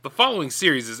The following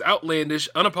series is outlandish,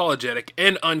 unapologetic,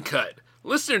 and uncut.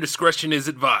 Listener discretion is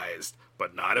advised,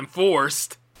 but not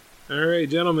enforced. Alright,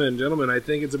 gentlemen, I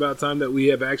think it's about time that we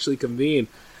have actually convened.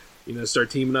 Start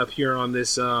teaming up here on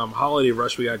this holiday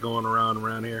rush we got going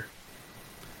around here.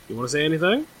 You want to say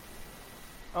anything?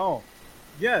 Oh,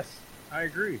 yes, I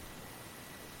agree.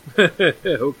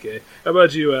 Okay. How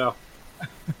about you, Al?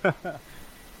 It's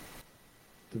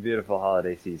a beautiful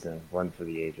holiday season, one for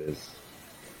the ages.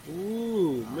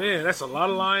 Ooh, man, that's a lot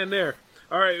of lying there.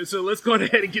 All right, so let's go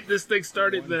ahead and get this thing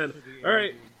started then. All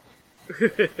right.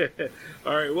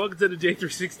 All right, welcome to the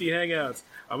J360 Hangouts.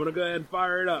 I'm going to go ahead and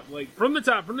fire it up, from the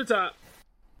top.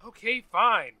 Okay,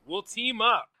 fine. We'll team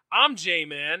up. I'm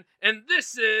J-Man, and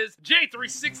this is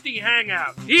J360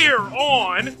 Hangout here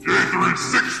on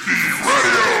J360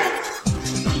 Radio!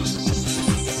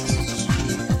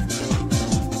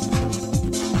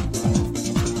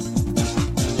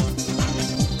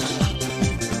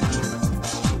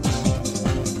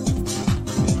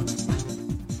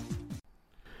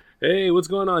 Hey, what's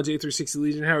going on, J360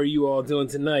 Legion? How are you all doing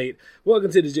tonight?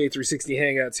 Welcome to the J360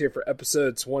 Hangouts here for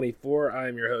episode 24.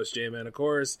 I'm your host, J-Man, of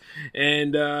course.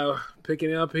 And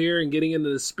picking up here and getting into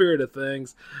the spirit of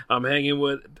things, I'm hanging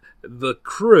with the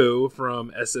crew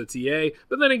from SOTA.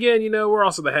 But then again, we're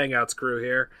also the Hangouts crew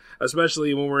here,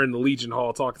 especially when we're in the Legion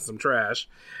Hall talking some trash.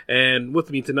 And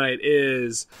with me tonight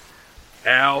is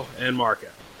Al and Marco.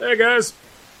 Hey, guys.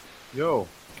 Yo.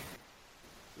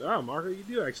 Oh, Marco, you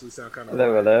do actually sound kind of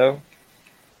Hello.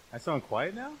 I sound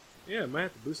quiet now? Yeah, I might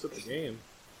have to boost up the game.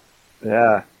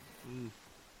 Yeah.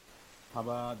 How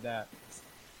about that?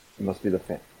 It must be the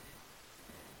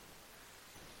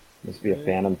Must be a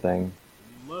Phantom thing.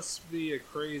 Must be a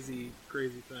crazy,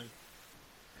 crazy thing.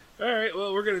 Alright,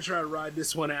 well, we're going to try to ride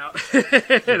this one out. Is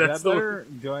that better?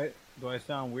 Do I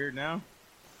sound weird now?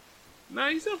 Nah,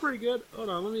 you sound pretty good. Hold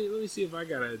on, let me see if I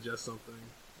got to adjust something.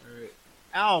 Alright.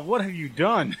 Al, what have you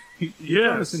done? You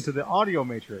turned us into the audio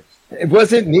matrix. It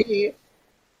wasn't me.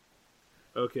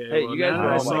 Okay. Hey, well, you guys now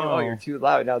were I all like, saw- "Oh, you're too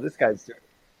loud." Now this guy's too.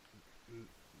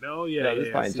 No, yeah, No, this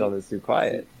yeah. fine gentleman's too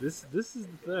quiet. This is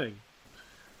the thing.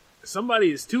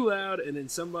 Somebody is too loud, and then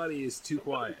somebody is too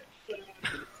quiet.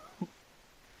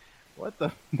 What the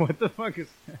fuck is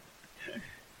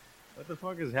what the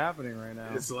fuck is happening right now?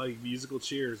 It's like musical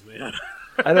cheers, man.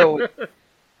 I know.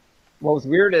 What was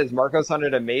weird is Marco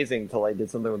sounded amazing till I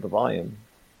did something with the volume.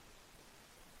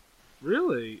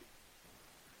 Really?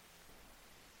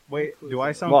 Wait, do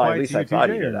I sound Well, quiet at least to I you, thought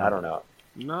TJ, he or did. not? I don't know.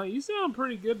 No, you sound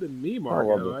pretty good to me, Oh,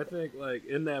 Marco. well, I think,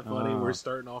 isn't that funny? Oh. We're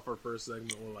starting off our first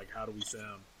segment with, how do we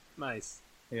sound? Nice.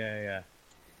 Yeah.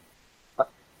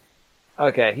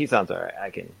 Okay, he sounds alright.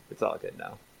 It's all good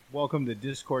now. Welcome to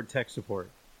Discord tech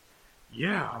support.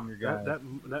 Yeah, I'm your guy.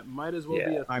 That might as well be a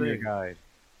thing. I'm your guide.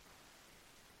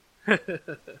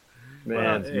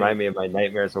 Man, hey. remind me of my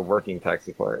nightmares of working tech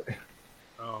support.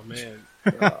 Oh man.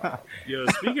 Yo,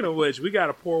 speaking of which, we got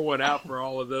to pour one out for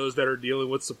all of those that are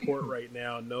dealing with support right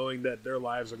now, knowing that their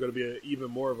lives are going to be even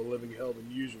more of a living hell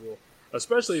than usual.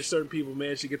 Especially if certain people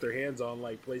manage to get their hands on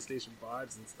PlayStation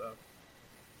 5s and stuff.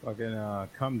 Fucking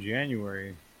come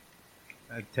January,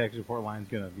 that tech support line's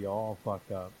gonna be all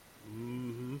fucked up.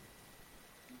 Mm-hmm.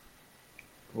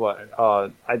 What?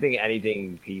 I think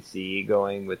anything PC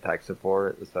going with tech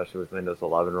support, especially with Windows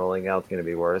 11 rolling out, is going to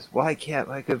be worse. Why can't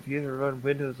my computer run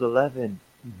Windows 11?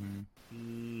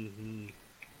 Mm-hmm.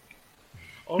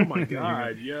 Oh my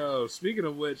god, yo! Speaking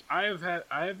of which, I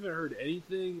haven't heard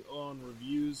anything on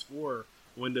reviews for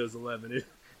Windows 11.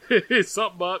 Is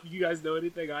something up? You guys know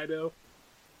anything I know?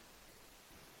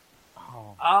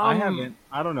 Oh, I haven't.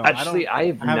 I don't know. Actually, I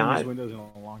haven't not. used Windows in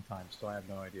a long time, so I have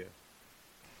no idea.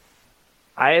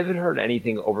 I haven't heard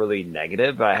anything overly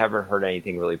negative, but I haven't heard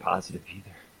anything really positive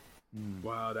either.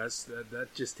 Wow, that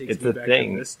just takes It's me a back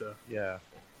thing. to Vista. Yeah,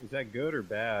 is that good or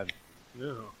bad?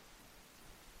 No.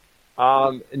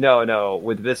 No.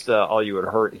 With Vista, all you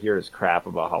would hear is crap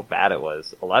about how bad it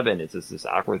was. 11, it's just this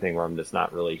awkward thing where I'm just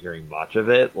not really hearing much of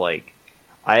it.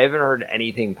 I haven't heard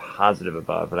anything positive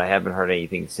about it, but I haven't heard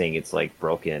anything saying it's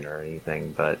broken or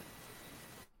anything. But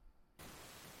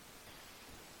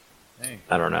Dang.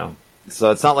 I don't know.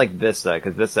 So it's not like Vista,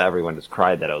 because Vista, everyone just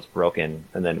cried that it was broken.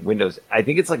 And then Windows, I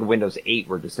think it's like Windows 8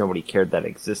 where just nobody cared that it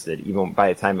existed. Even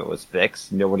by the time it was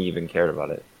fixed, nobody even cared about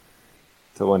it.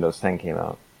 Till Windows 10 came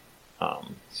out.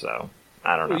 So,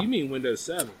 I don't know. You mean Windows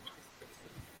 7?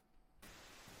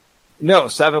 No,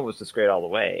 7 was just great all the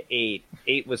way.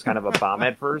 8 was kind of a bomb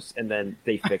at first, and then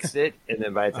they fixed it. And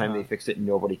then by the time they fixed it,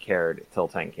 nobody cared till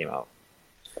 10 came out.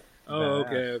 Oh,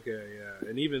 okay, yeah.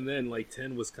 And even then,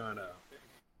 10 was kind of...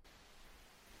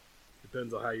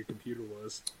 Depends on how your computer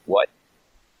was. What?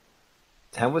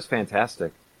 10 was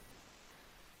fantastic.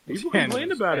 People 10 complained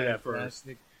was about it at first.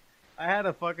 fantastic. I had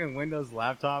a fucking Windows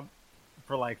laptop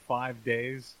for like 5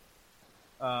 days.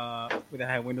 That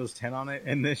had Windows 10 on it,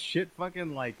 and this shit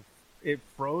fucking like it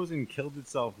froze and killed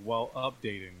itself while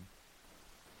updating.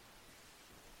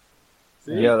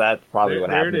 See? You know, that's probably There- what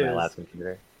there happened it in my is. last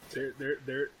computer.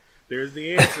 There's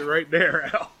the answer right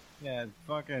there, Al. Yeah, it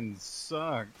fucking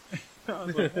sucked. I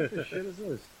was like, what the shit is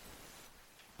this?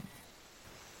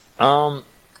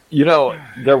 You know,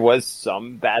 there was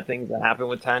some bad things that happened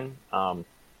with 10.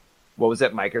 What was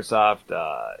it?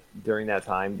 Microsoft, during that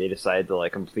time, they decided to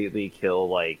like completely kill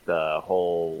like the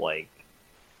whole like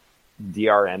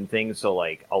DRM thing. So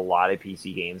like a lot of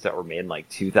PC games that were made in like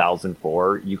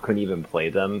 2004, you couldn't even play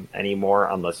them anymore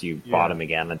unless you bought them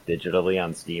again digitally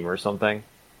on Steam or something.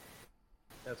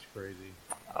 That's crazy.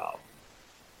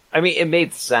 I mean, it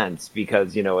made sense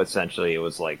because, you know, essentially it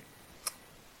was like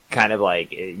kind of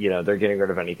like, you know, they're getting rid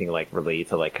of anything like related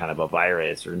to like kind of a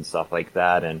virus and stuff like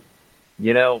that. And,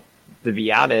 you know, to be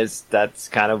honest, that's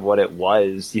kind of what it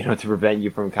was, you know, to prevent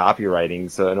you from copywriting.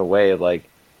 So in a way, like,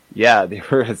 yeah, they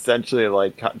were essentially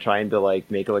like trying to like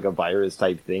make like a virus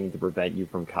type thing to prevent you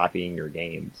from copying your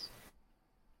games.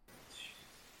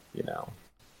 You know.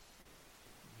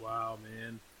 Wow,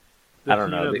 man. I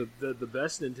don't know. The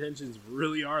best intentions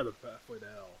really are the pathway to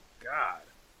hell. God.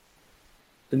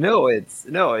 No,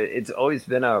 it's always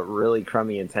been a really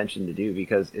crummy intention to do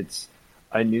because it's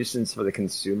a nuisance for the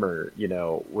consumer, you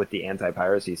know, with the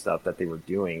anti-piracy stuff that they were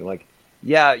doing. Like,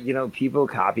 yeah, you know, people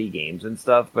copy games and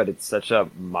stuff, but it's such a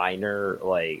minor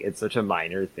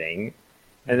thing.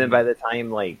 And then by the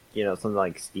time, like, you know, something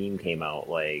like Steam came out,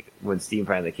 like, when Steam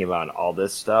finally came out and all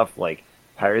this stuff, like,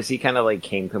 piracy kind of, like,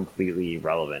 came completely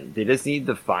irrelevant. They just need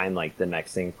to find, like, the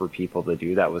next thing for people to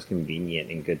do that was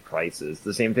convenient and good prices.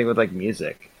 The same thing with, like,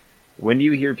 music. When do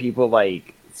you hear people,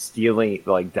 like, stealing,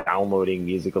 like, downloading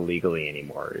music illegally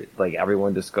anymore? Like,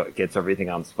 everyone just gets everything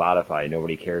on Spotify.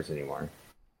 Nobody cares anymore.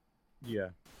 Yeah.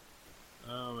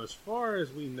 As far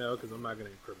as we know, because I'm not going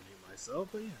to incriminate myself,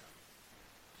 but yeah.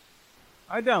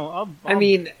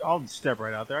 I'll step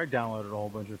right out there. I downloaded a whole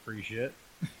bunch of free shit.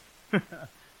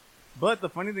 But the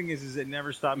funny thing is it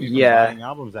never stopped me from buying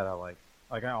albums that I like.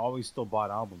 Like, I always still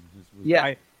bought albums.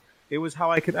 It was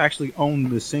how I could actually own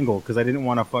the single, because I didn't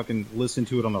want to fucking listen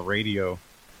to it on the radio.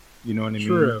 You know what I mean?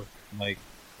 True. Like,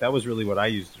 that was really what I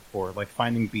used it for. Like,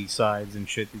 finding B-sides and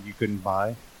shit that you couldn't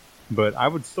buy. But I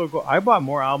would still go... I bought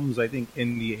more albums, I think,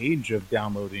 in the age of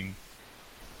downloading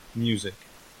music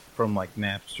from, like,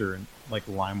 Napster and, like,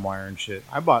 LimeWire and shit.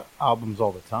 I bought albums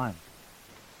all the time.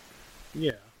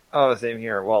 Yeah. Oh, same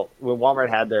here. Well, when Walmart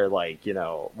had their, like, you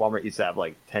know, Walmart used to have,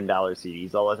 like, $10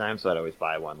 CDs all the time, so I'd always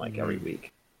buy one, like, every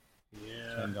week.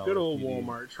 Yeah, $10 good old CD.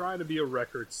 Walmart, trying to be a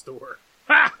record store.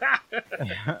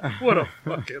 What a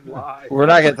fucking lie. We're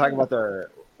not going to talk about their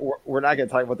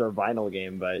vinyl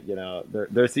game, but, you know,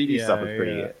 their CD stuff was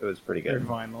it was pretty Their good.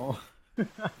 vinyl.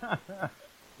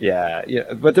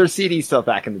 Yeah, but their CD stuff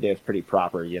back in the day was pretty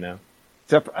proper, you know?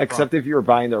 Except if you were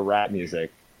buying their rap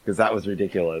music, because that was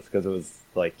ridiculous, because it was,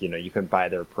 like, you know, you couldn't buy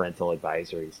their parental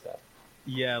advisory stuff.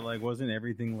 Yeah, like, wasn't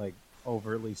everything, like,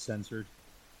 overtly censored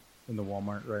in the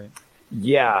Walmart, right?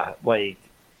 Yeah, like,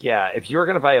 yeah, if you were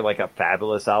going to buy, like, a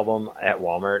Fabulous album at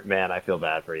Walmart, man, I feel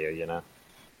bad for you, you know?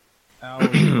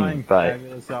 Were you buying But-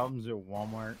 Fabulous albums at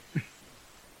Walmart?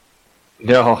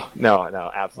 No,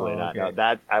 absolutely Oh, not. okay. No,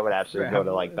 that I would actually go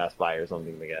to, like, Fabulous. Best Buy or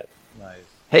something to get. Nice.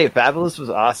 Hey, Fabulous was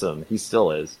awesome. He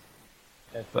still is.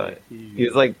 But he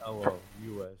was like- Hello,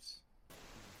 U.S.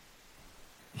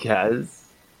 Yes.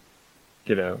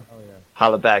 You know, Oh, yeah.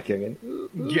 holla back, youngin.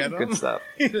 Get 'em. Good stuff.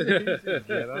 Get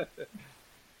up.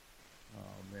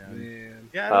 Oh, man. Man.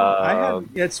 Yeah,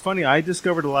 it's funny. I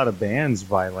discovered a lot of bands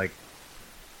by, like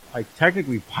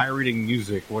technically pirating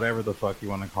music, whatever the fuck you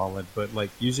want to call it, but, like,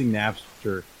 using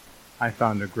Napster, I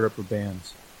found a group of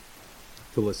bands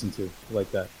to listen to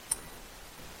like that.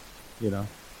 You know?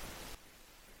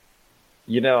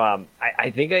 You know,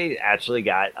 I think I actually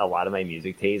got a lot of my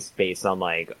music taste based on,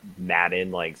 like,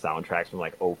 Madden, like, soundtracks from,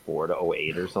 like, 04 to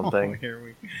 08 or something. Oh, here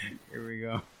we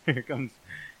go. Here comes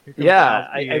Yeah,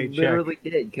 the I check. literally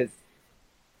did, because...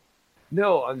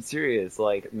 No, I'm serious.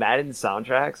 Like, Madden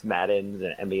soundtracks, Madden's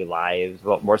and NBA Lives,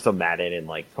 well, more so Madden and,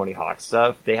 like, Tony Hawk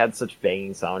stuff, they had such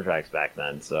banging soundtracks back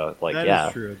then, so, like, That yeah.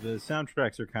 is true. The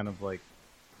soundtracks are kind of like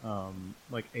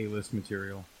A-list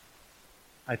material.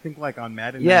 I think, like, on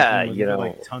Madden, Yeah, 19, you there know. were,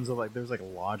 like, tons of, like, there's, like,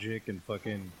 Logic and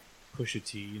fucking Pusha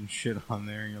T and shit on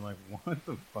there, and you're like, what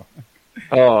the fuck?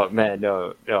 Oh, man,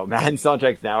 no. Madden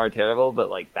soundtracks now are terrible, but,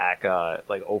 like, back,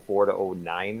 like, 04 to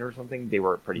 09 or something, they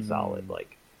were pretty solid,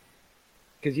 like...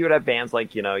 because you would have bands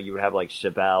like, you would have like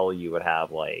Chevelle, you would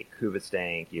have like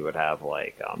Hoobastank, you would have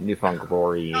like Newfound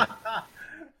Glory.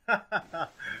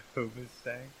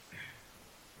 Hoobastank.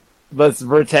 Let's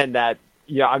pretend that,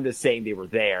 I'm just saying they were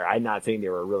there. I'm not saying they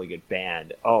were a really good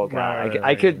band. Oh god,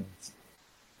 I could.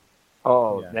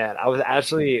 Oh Yeah. man,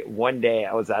 one day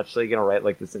I was actually gonna write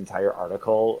like this entire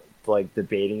article, like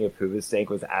debating if Hoobastank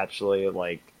was actually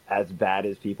like as bad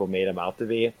as people made him out to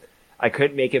be. I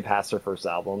couldn't make it past their first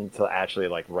album to actually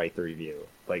like write the review.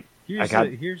 Like Here's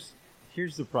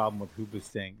the problem with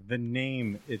Hoobastank. The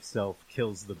name itself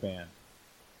kills the band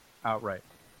outright.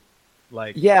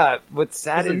 Like, yeah, what's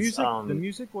sad the is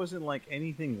music wasn't like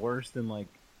anything worse than like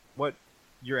what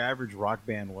your average rock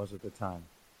band was at the time,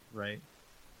 right?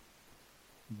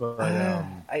 But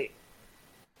I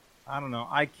don't know.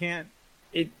 I can't.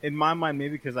 In my mind,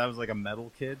 maybe because I was like a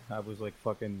metal kid, I was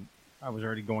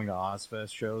already going to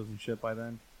Ozfest shows and shit by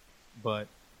then. But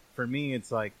for me,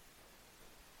 it's like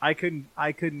I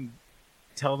couldn't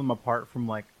tell them apart from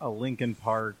like a Linkin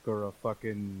Park or a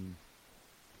fucking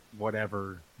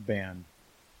whatever band,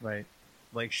 right?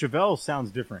 Like Chevelle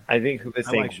sounds different. I think I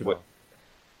Hoobastank like Chevelle,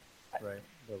 right?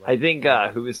 But, like, I think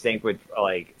Hoobastank would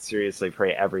like seriously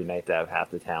pray every night to have half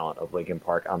the talent of Linkin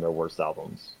Park on their worst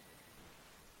albums.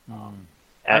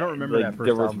 I don't remember like, that first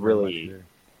there was album very much really either.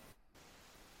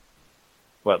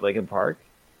 what, Linkin Park?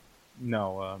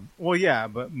 No, well, yeah,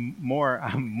 but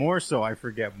more so. I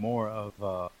forget more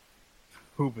of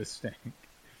Hoobastank.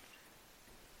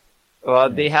 Well,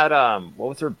 they had what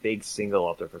was their big single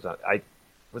up there for some?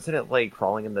 Wasn't it like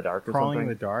Crawling in the Dark or Crawling in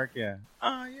something? the Dark, yeah.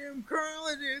 I am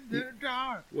crawling in the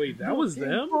dark. Wait, that was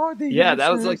them? Yeah,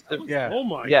 that was like the, Yeah. Oh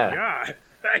my Yeah. god.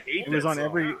 I hate It was that on song.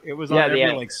 every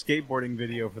like skateboarding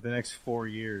video for the next 4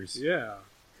 years. Yeah.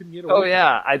 Couldn't get away Oh from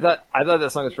yeah, I thought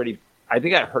that song was pretty. I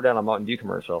think I heard it on a Mountain Dew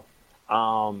commercial.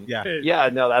 Yeah. it. Yeah,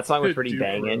 no, that song was pretty Dude,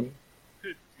 banging.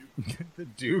 The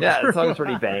dude. Yeah, that song was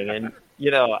pretty banging.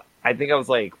 I think I was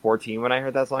like 14 when I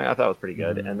heard that song. I thought it was pretty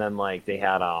good. Mhm. And then like they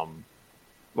had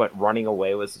Running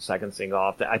Away was the second single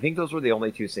off that. I think those were the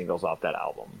only two singles off that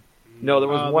album. No, there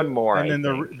was one more. And then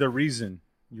I think. the Reason.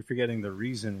 You're forgetting The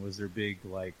Reason was their big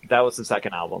like That was the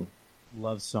second album.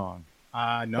 love song.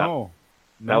 That No,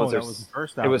 was that their- was the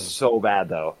first It album. was so bad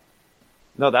though.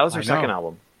 No, that was their I know. second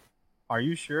album. Are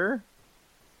you sure?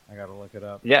 I gotta look it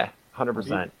up. Yeah,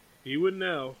 100%. He would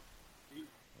know.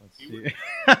 Let's see.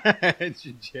 It's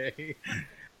Jay.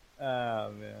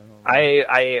 Oh man.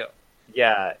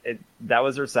 That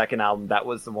was their second album. That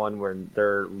was the one where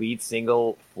their lead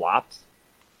single flopped,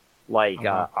 like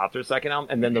off their second album,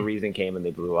 and then The Reason came and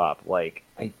they blew up. Like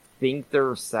I think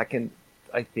their first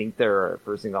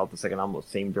single off the second album was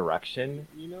Same Direction.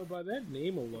 By that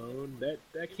name alone, that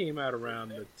came out around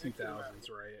the 2000s,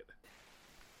 right?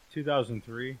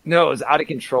 2003. No, it was Out of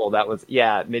Control. That was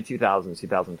mid 2000s,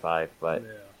 2005. But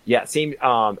same.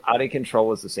 Out of Control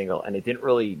was the single, and it didn't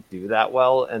really do that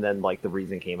well. And then like The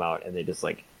Reason came out, and they just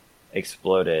like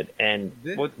exploded. And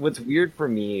what's weird for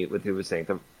me with who was saying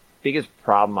the biggest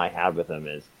problem I had with them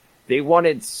is they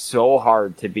wanted so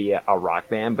hard to be a rock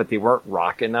band, but they weren't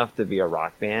rock enough to be a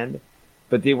rock band,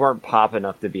 but they weren't pop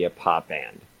enough to be a pop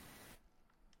band.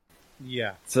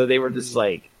 Yeah. So they were just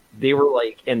like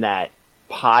in that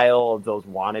pile of those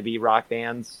wannabe rock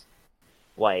bands.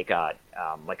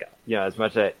 As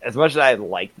much as I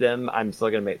like them, I'm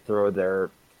still gonna throw their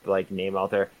like name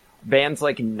out there. Bands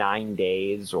like 9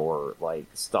 Days or like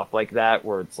stuff like that,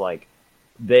 where it's like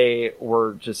they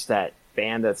were just that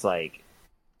band that's like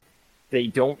they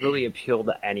don't really appeal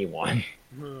to anyone.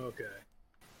 Okay.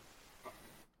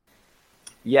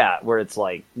 Yeah, where it's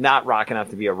like not rock enough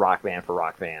to be a rock band for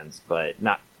rock fans, but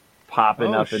not pop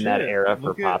enough in that shit. era for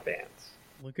Look at- pop bands.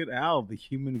 Look at Al, the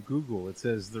human Google. It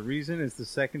says The Reason is the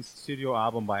second studio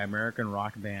album by American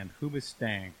rock band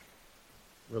Hoobastank,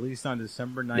 released on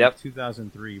December 9th,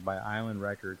 2003 by Island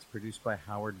Records, produced by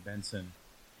Howard Benson.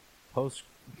 Post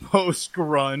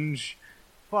grunge,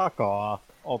 fuck off.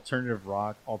 Alternative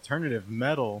rock, alternative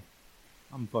metal.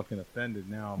 I'm fucking offended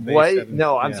now. May What? 7th,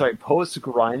 No, I'm yeah. sorry. Post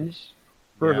grunge.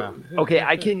 Yeah. Okay,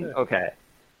 I can. Okay,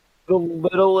 the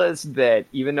littlest bit,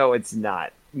 even though it's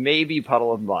not, maybe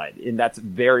Puddle of Mud, and that's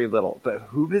very little. But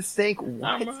Hoobastank, what?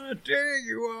 I'm gonna take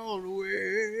you all the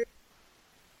way.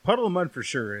 Puddle of Mud for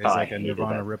sure is Oh, I like a hated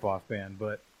Nirvana that. ripoff band,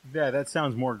 but yeah, that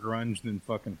sounds more grunge than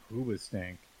fucking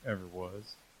Hoobastank ever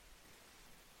was,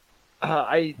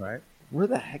 right? Where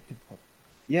the heck did?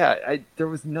 There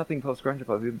was nothing post grunge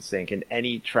about Hoobastank in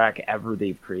any track ever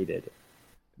they've created.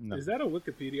 No. Is that a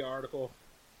Wikipedia article?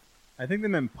 I think they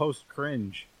meant post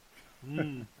cringe.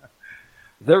 Hmm.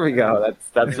 There we go.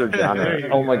 That's their There genre. you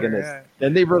Oh my go, goodness. yeah.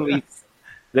 Then they released.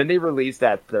 Then they released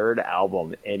that third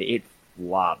album, and it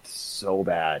flopped so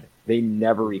bad. They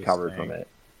never recovered from it.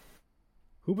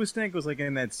 Hoobastank was like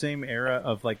in that same era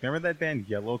of like, remember that band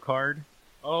Yellow Card?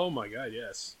 Oh my god,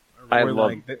 yes. I Where,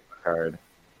 love like, Yellow Card.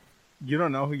 You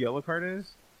don't know who Yellow Card is?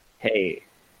 Hey,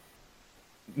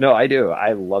 no, I do.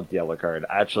 I loved Yellow Card.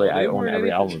 Actually, Well, I they own weren't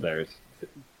every anything- album of theirs.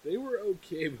 They were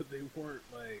okay, but they weren't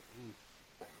like.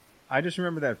 I just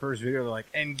remember that first video. They're like,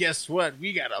 and guess what?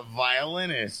 We got a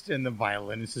violinist, and the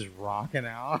violinist is rocking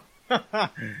out.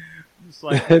 Just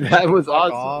like That was fuck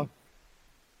awesome. off.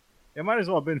 It might as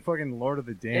well have been fucking Lord of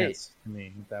the Dance to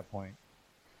me at that point.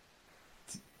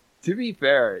 To be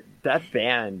fair, that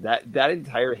band, that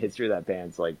entire history of that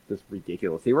band's like just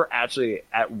ridiculous. They were actually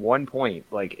at one point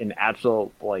like an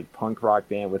actual like punk rock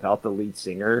band without the lead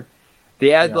singer. They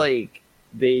had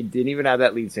they didn't even have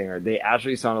that lead singer. They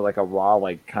actually sounded like a raw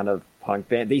like kind of punk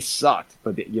band. They sucked,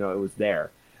 but it was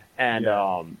there. And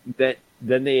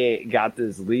then they got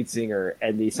this lead singer,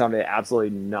 and they sounded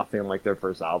absolutely nothing like their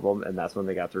first album, and that's when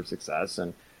they got their success.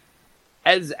 And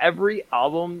as every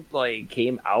album like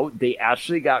came out, they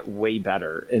actually got way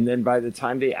better. And then by the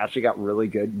time they actually got really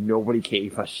good, nobody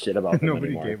gave a shit about them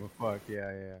Nobody anymore. gave a fuck.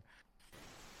 Yeah.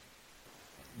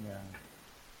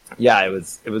 Yeah, it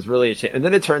was really a shame. And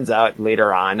then it turns out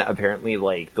later on, apparently,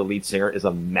 like the lead singer is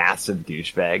a massive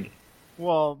douchebag.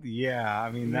 Well, yeah.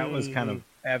 I mean, that was kind of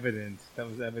evident. That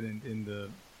was evident in the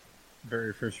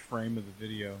very first frame of the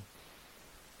video.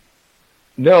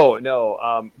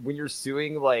 No. When you're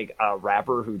suing like a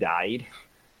rapper who died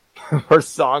for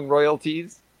song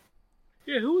royalties.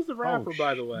 Yeah, who was the rapper,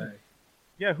 by the way?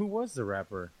 Yeah, who was the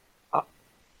rapper? Oh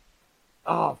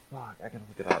fuck, I gotta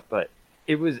look it up. But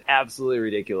it was absolutely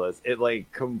ridiculous. It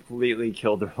like completely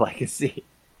killed their legacy.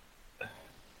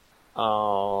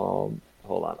 Hold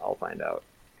on, I'll find out.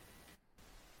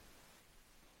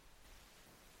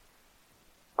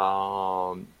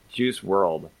 Juice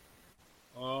World.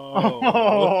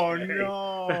 Oh, okay.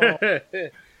 no.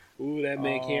 Ooh, that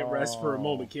man can't rest for a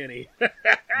moment, can he?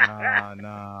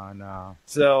 No.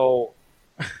 So,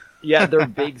 yeah, their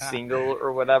big single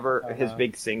or whatever, his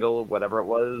big single, whatever it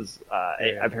was,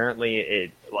 apparently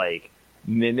it like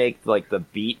mimicked like the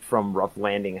beat from Rough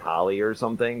Landing Holly or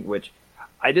something, which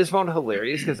I just found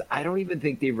hilarious because I don't even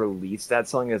think they released that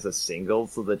song as a single,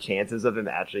 so the chances of him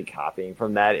actually copying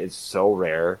from that is so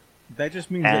rare. That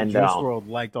just means that Juice WRLD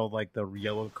liked all like the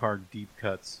Yellow Card deep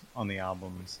cuts on the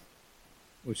albums,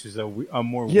 which is a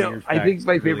more weird. I think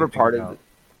my favorite part of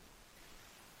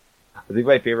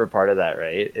that,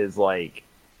 right, is like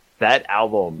that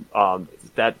album.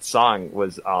 That song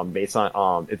was based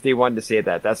on. If they wanted to say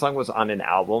that song was on an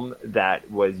album that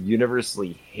was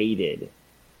universally hated,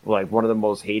 like one of the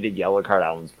most hated Yellow Card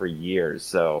albums for years.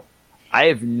 So I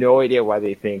have no idea why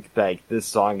they think like this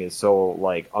song is so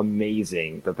like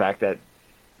amazing. The fact that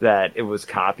it was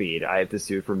copied, I have to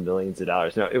sue for millions of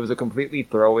dollars. No, it was a completely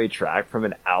throwaway track from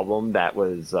an album that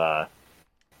was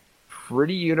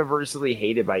pretty universally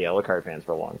hated by Yellow Card fans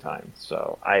for a long time.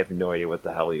 So I have no idea what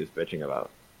the hell he was bitching about.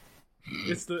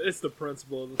 It's the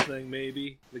principle of the thing.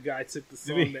 Maybe the guy took the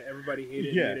song that everybody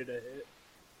hated and made it a hit.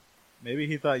 Maybe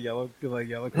he thought Yellow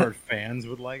Card fans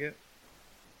would like it.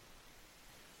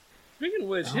 Speaking of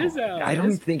which, his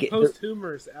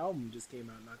posthumous album just came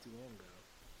out not too long ago.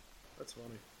 That's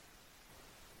funny.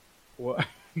 What?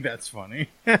 That's funny.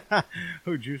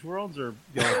 Who, Juice WRLD's or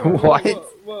Yellow Card?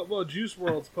 What? Well, Juice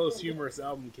WRLD's posthumous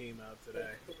album came out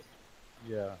today.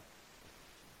 Yeah.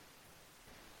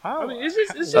 I mean, it's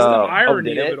just the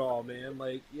irony of it all, man.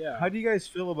 Like, yeah. How do you guys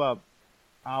feel about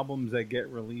albums that get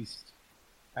released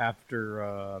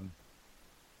after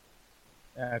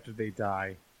they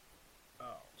die?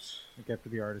 Like after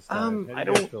the artist dies. How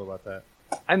do you guys feel about that?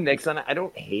 I'm mixed on it. I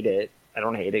don't hate it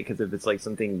because if it's like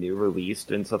something new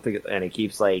released and something, and it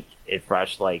keeps like it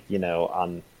fresh, like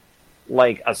on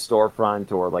like a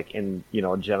storefront or like in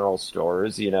general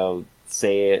stores,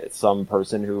 say some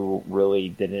person who really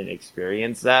didn't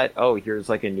experience that. Oh, here's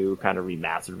like a new kind of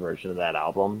remastered version of that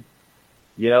album.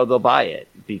 They'll buy it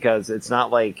because it's not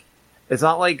like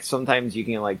sometimes you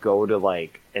can like go to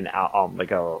like an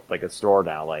like a store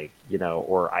now, like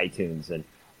or iTunes, and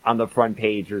on the front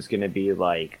page there's going to be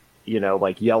like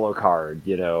like Yellow Card,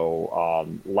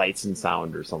 Lights and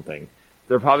Sound or something.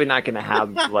 They're probably not going to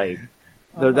have like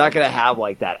they're not going to have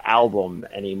like that album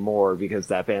anymore because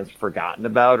that band's forgotten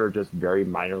about or just very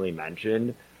minorly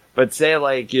mentioned. But say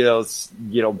like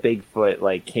Bigfoot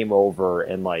like came over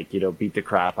and like beat the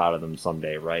crap out of them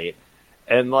someday, right?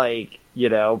 And like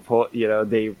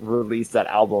they released that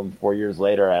album 4 years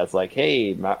later as like,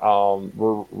 hey, we're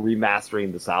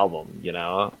remastering this album.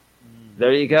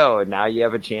 There you go. And now you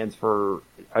have a chance for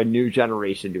a new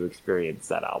generation to experience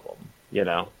that album. You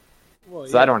know, Well,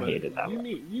 so I don't but hate it that you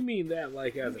way. you mean that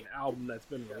like as an album that's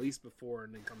been released before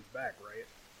and then comes back, right?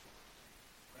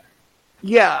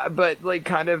 Yeah, but like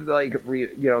kind of like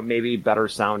maybe better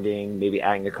sounding, maybe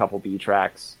adding a couple B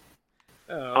tracks.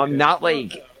 Oh, okay. Not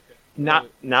like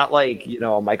not like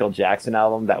a Michael Jackson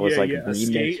album that was like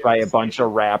remixed by a bunch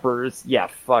of rappers. Yeah,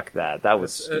 fuck that. That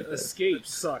was stupid. Escape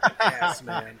sucked ass,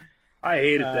 man. I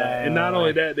hated that. And not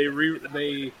only that,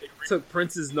 they took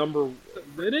Prince's number.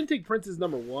 They didn't take Prince's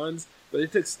number ones, but they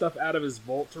took stuff out of his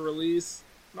vault to release.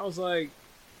 And I was like,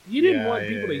 you didn't want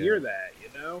people to hear that,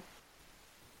 you know?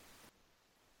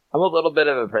 I'm a little bit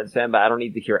of a Prince fan, but I don't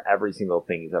need to hear every single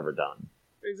thing he's ever done.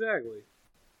 Exactly.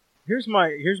 Here's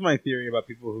my theory about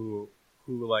people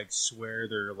who like swear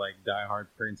they're like diehard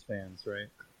Prince fans, right?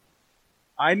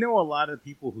 I know a lot of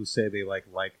people who say they like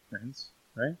Prince,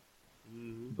 right?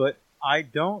 Mm-hmm. But I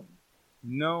don't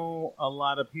know a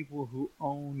lot of people who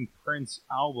own Prince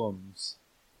albums.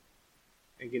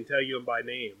 And can tell you them by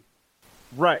name.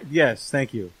 Right, yes,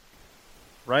 thank you.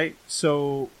 Right?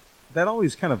 So that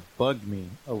always kind of bugged me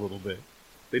a little bit.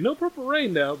 They know Purple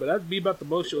Rain now, but that'd be about the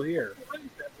most you'll hear.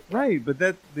 Right, but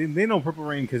that they know Purple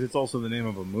Rain because it's also the name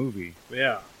of a movie.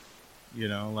 Yeah. You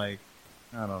know, like,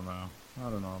 I don't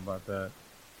know about that.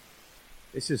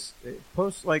 It's just,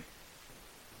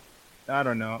 I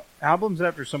don't know. Albums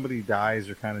after somebody dies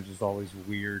are kind of just always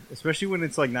weird. Especially when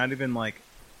it's like not even like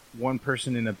one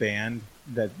person in a band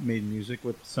that made music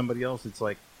with somebody else. It's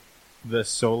like the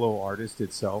solo artist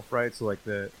itself, right? So like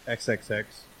the XXX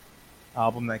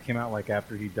album that came out like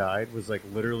after he died was like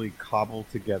literally cobbled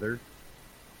together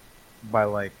by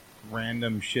like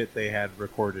random shit they had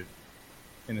recorded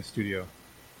in a studio.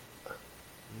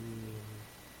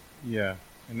 Yeah.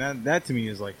 And that to me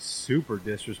is like super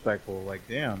disrespectful. Like,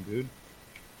 damn, dude.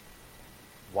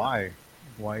 Why?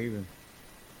 Why even?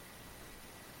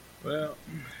 Well,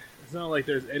 it's not like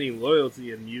there's any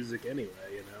loyalty in music anyway,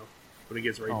 you know, when it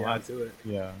gets right down to it.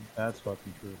 Yeah, that's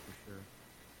fucking true for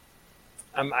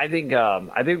sure. I think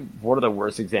one of the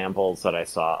worst examples that I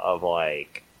saw of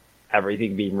like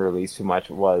everything being released too much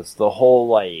was the whole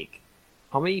like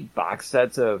how many box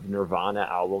sets of Nirvana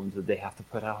albums did they have to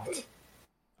put out?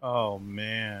 Oh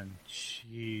man,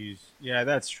 jeez. Yeah,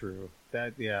 that's true.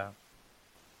 Yeah.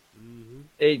 Mm-hmm.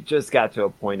 It just got to a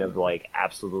point of like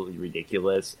absolutely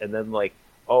ridiculous, and then like,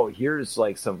 oh, here's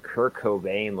like some Kurt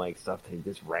Cobain like stuff that he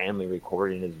just randomly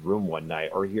recorded in his room one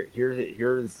night, or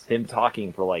here's him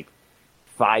talking for like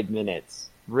 5 minutes.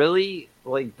 Really,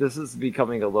 like this is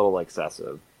becoming a little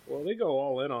excessive. Well, they go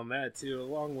all in on that too,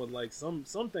 along with like some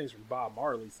things from Bob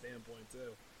Marley's standpoint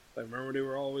too. Like, remember they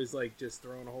were always like just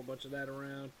throwing a whole bunch of that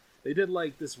around. They did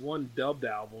like this one dubbed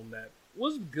album that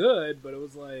was good, but it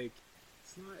was like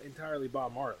it's not entirely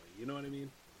Bob Marley. You know what I mean?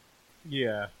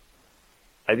 Yeah.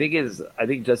 I think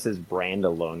just his brand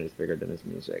alone is bigger than his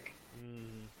music.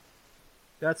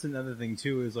 That's another thing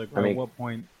too. Is like, at what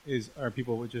point are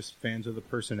people just fans of the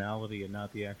personality and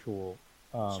not the actual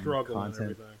struggle content?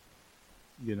 and everything?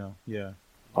 You know, yeah.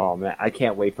 Oh man, I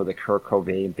can't wait for the Kurt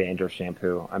Cobain banjo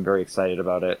shampoo. I'm very excited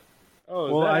about it.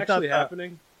 Oh, is that actually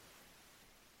happening?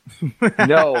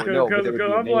 No, because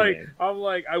I'm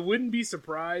like, I wouldn't be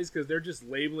surprised because they're just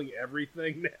labeling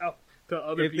everything now to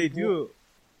other people.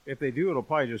 If they do, it'll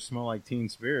probably just smell like Teen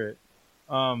Spirit.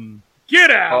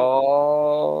 Get out!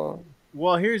 Oh.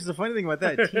 Well, here's the funny thing about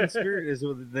that. Teen Spirit is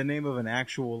the name of an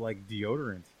actual like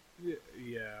deodorant.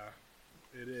 Yeah,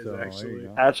 it is So, actually.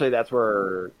 Actually, that's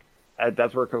where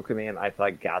Cocaine I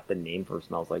thought got the name for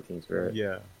Smells Like Teen Spirit.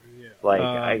 Yeah.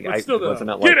 Like wasn't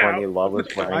it like Courtney Love was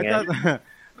wearing it?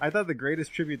 I thought the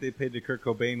greatest tribute they paid to Kurt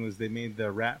Cobain was they made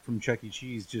the rat from Chuck E.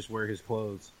 Cheese just wear his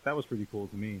clothes. That was pretty cool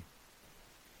to me.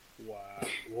 Wow!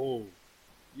 Whoa!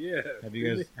 Yeah. Have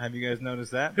you guys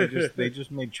noticed that? They just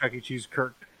made Chuck E. Cheese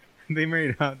Kirk. They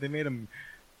made him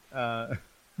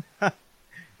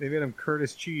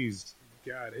Curtis Cheese.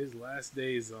 God, his last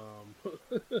days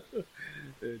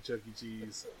at Chuck E.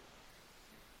 Cheese.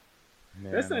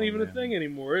 Man, That's not even a thing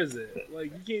anymore, is it?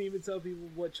 Like, you can't even tell people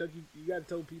what Chuck E. You gotta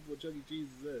tell people what Chuck E. Cheese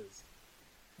is.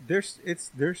 They're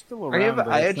still around.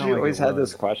 I actually always had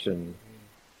this question.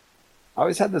 I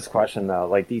always had this question though,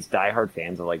 like these diehard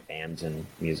fans of like bands and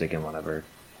music and whatever.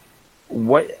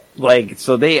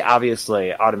 So they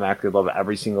obviously automatically love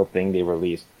every single thing they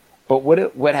release. But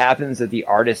what happens if the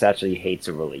artist actually hates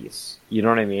a release? You know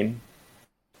what I mean?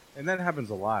 And that happens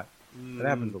a lot. That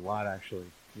happens a lot, actually.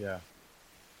 Yeah.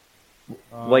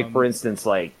 Like for instance,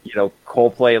 like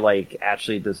Coldplay like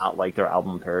actually does not like their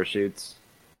album Parachutes.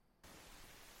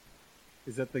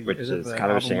 Is that the which is is the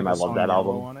kind of a shame. I love that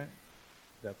album. On it?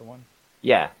 Is that the one?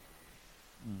 Yeah.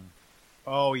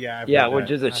 Oh yeah, I've Yeah, heard which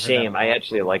that. is a I've heard that shame. I lot.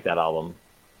 actually like that album.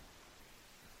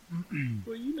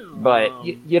 Well, But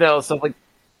you know, stuff like,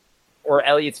 or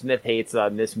Elliott Smith hates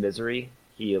Miss Misery.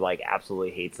 He like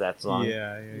absolutely hates that song.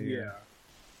 yeah.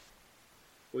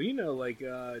 Well, like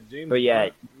James. But yeah.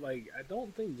 Brown, like I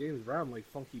don't think James Brown liked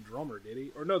Funky Drummer, did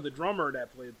he? Or no, the drummer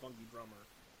that played Funky Drummer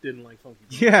didn't like Funky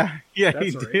Drummer. Yeah, That's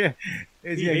he right. did.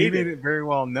 He He hated made it. it very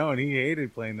well known. He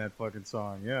hated playing that fucking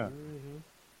song. Yeah, Mm-hmm.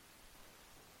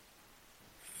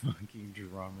 funky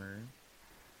drummer.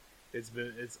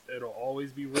 It'll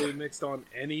always be really mixed on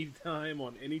any time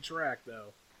on any track though.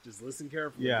 Just listen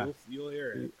carefully. Yeah. You'll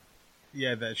hear it.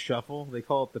 Yeah, that shuffle. They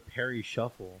call it the Perry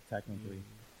Shuffle, technically.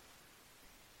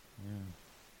 Yeah.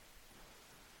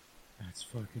 That's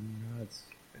fucking nuts.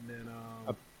 And then,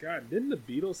 God, didn't the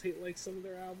Beatles hate like some of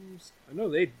their albums? I know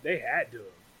they had to have.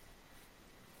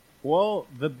 Well,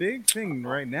 the big thing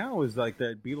right now is like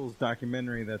that Beatles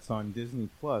documentary that's on Disney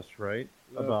Plus, right?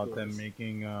 Of About them course.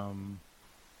 making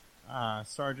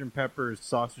Sgt. Pepper's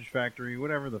Sausage Factory,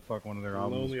 whatever the fuck one of their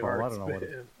albums Lonely is called. I Hearts don't know what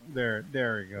Band.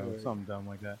 there we go. Right. Something dumb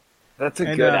like that. That's a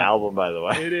And, good album, by the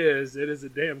way. It is a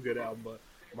damn good album, but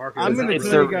Marcus, I'm gonna It's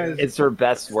tell their, you guys- it's their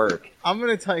best work. I'm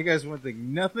gonna tell you guys one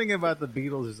thing. Nothing about the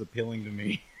Beatles is appealing to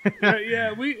me.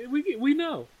 yeah, we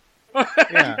know.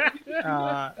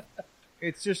 Yeah.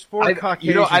 It's just four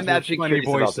Caucasians I'm with actually funny curious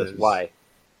about voices. this. Why?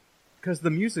 Because the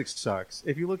music sucks.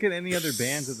 If you look at any other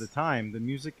bands at the time,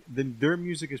 their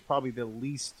music is probably the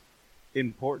least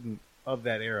important of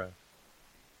that era.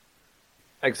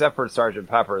 Except for Sgt.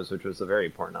 Pepper's, which was a very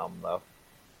important album, though.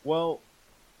 Well,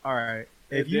 all right.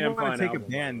 It's If you damn want fine to take album, a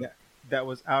band by the that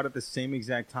was out at the same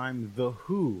exact time, The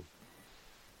Who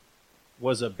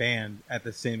was a band at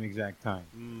the same exact time.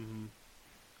 Mm-hmm.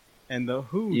 And The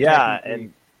Who Yeah, technically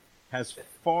and has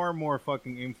far more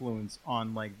fucking influence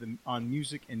on on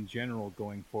music in general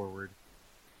going forward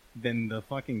than the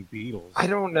fucking Beatles. I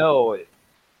don't know.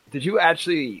 Did you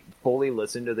actually fully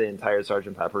listen to the entire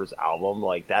Sgt. Pepper's album?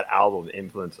 Like, that album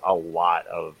influenced a lot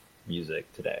of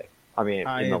music today. I mean,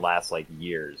 in the last,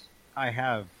 years. I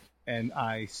have, and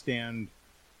I stand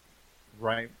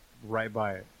right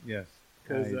by it. Yes,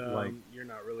 Because I, you're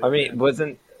not really. I a mean, fan.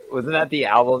 wasn't that the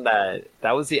album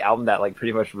that was the album that,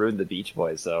 pretty much ruined the Beach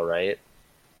Boys, though, right?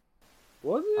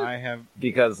 Was it? I have.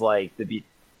 Because,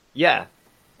 yeah.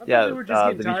 I thought Yeah, they were just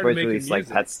getting the Beach tired Boys of making released,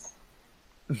 music. Pets.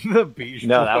 The Beach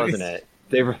No, that Boys. wasn't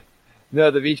it.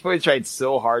 The Beach Boys tried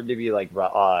so hard to be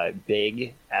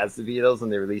big as the Beatles,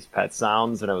 and they released Pet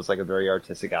Sounds, and it was a very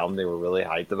artistic album. They were really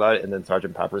hyped about it, and then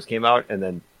Sgt. Pepper's came out, and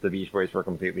then the Beach Boys were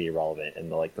completely irrelevant, and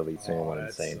the lead singer went that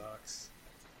insane. sucks.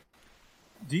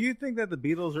 Do you think that the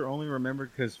Beatles are only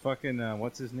remembered because fucking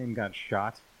what's his name got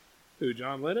shot? Who,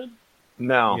 John Lennon?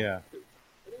 No, Yeah,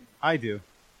 I do.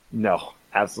 no,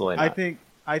 absolutely not.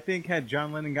 I think had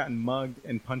John Lennon gotten mugged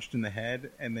and punched in the head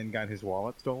and then got his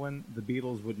wallet stolen, the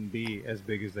Beatles wouldn't be as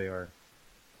big as they are.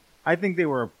 I think they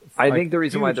were. I think the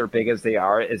reason why huge- they're big as they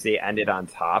are is they ended on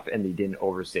top, and they didn't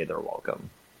overstay their welcome.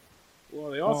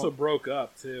 Well, they also Well- broke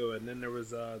up too, and then there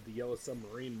was the Yellow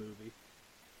Submarine movie.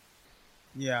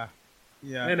 Yeah,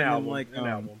 yeah. An and then, album. An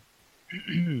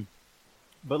album.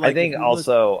 But I think if you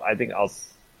also,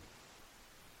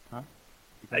 Huh?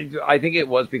 I think it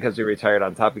was because they retired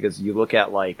on top. Because you look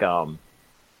at Paul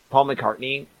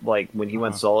McCartney, when he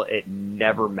went solo, it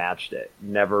never matched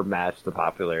the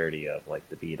popularity of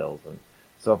the Beatles and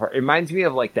so far. It reminds me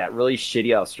of that really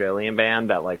shitty Australian band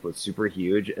that was super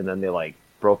huge, and then they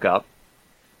broke up,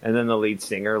 and then the lead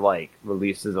singer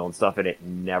released his own stuff, and it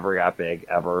never got big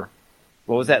ever.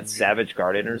 What was that, Savage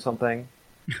Garden or something?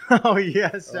 oh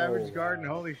yeah, Savage Oh, Garden.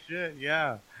 wow. Holy shit!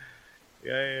 Yeah.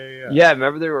 Yeah,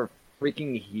 remember they were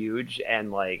freaking huge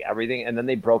and everything, and then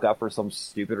they broke up for some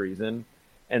stupid reason.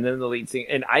 And then the lead singer,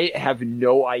 and I have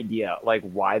no idea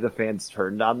why the fans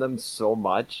turned on them so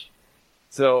much.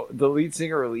 So the lead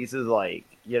singer releases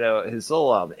his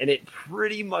solo album, and it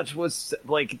pretty much was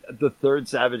the third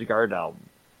Savage Garden album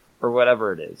or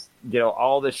whatever it is.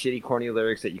 All the shitty, corny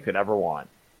lyrics that you could ever want,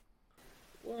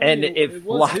 Well, and it was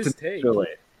flopped his take. really.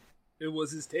 It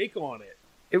was his take on it.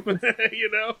 It was,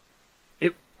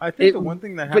 I think the one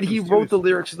thing that but happens he too wrote is- the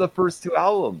lyrics of the first two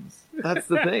albums. That's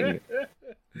the thing.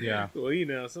 Yeah,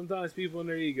 Well, sometimes people and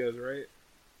their egos, right?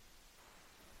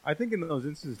 I think in those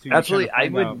instances too. you Actually, kinda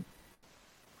find I would- out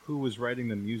who was writing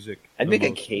the music. I'd the make a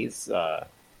most. case.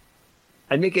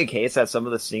 I'd make a case that some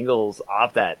of the singles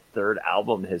off that third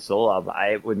album, his solo album,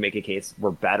 I would make a case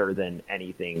were better than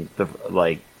anything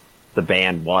the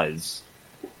band was.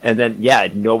 And then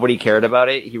nobody cared about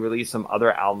it. He released some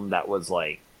other album that was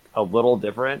a little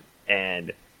different,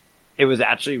 and it was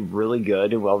actually really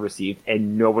good and well received,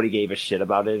 and nobody gave a shit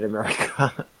about it in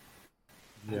America.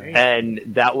 Yeah. and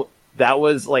that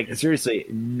was like seriously,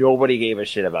 nobody gave a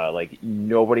shit about it. Like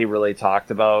nobody really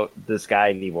talked about this guy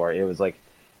anymore. It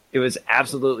was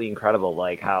absolutely incredible,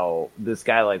 like how this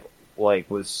guy like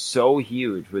was so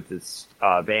huge with this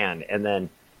band, and then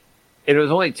it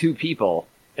was only 2 people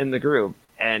in the group,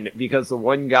 and because the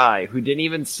one guy who didn't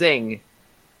even sing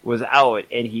was out,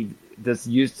 and he just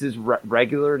used his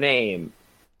regular name,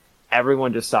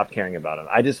 everyone just stopped caring about him.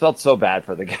 I just felt so bad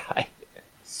for the guy.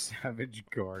 Savage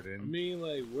I Garden. mean,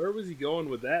 like, where was he going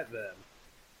with that then?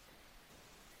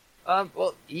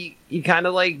 Well, he kind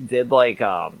of like did like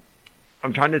I'm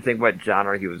trying to think what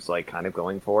genre he was like kind of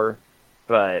going for,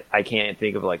 but I can't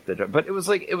think of like but it was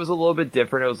a little bit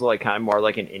different. It was like kind of more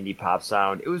like an indie pop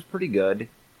sound. It was pretty good.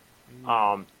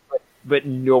 But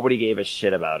nobody gave a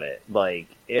shit about it. Like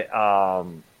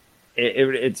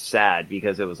it's sad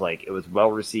because it was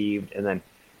well received, and then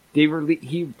he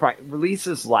released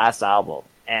his last album,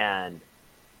 and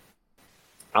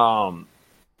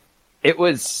it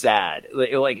was sad.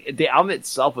 Like the album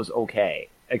itself was okay,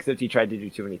 except he tried to do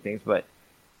too many things. But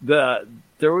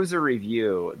there was a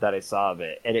review that I saw of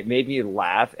it, and it made me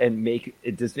laugh and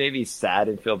it just made me sad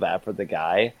and feel bad for the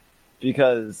guy,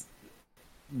 because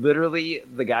literally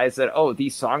the guy said, "Oh,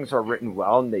 these songs are written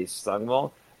well and they sung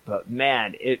well, but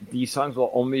man, these songs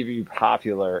will only be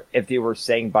popular if they were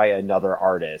sang by another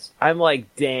artist." I'm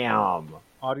like, damn.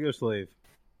 Audio Slave.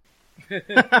 Just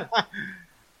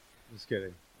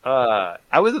kidding. I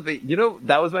was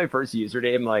that was my first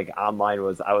username like online.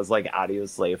 I was like Audio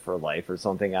Slave for life or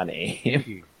something on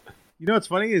AIM. You know what's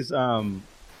funny is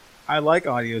I like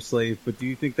Audio Slave, but do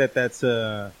you think that that's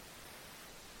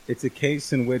it's a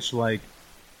case in which like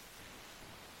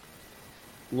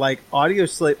Audio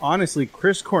Slave, honestly,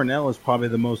 Chris Cornell is probably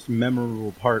the most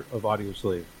memorable part of Audio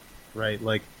Slave, right?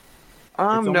 Like,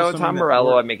 no, Tom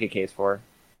Morello, I make a case for.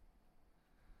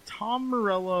 Tom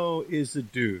Morello is a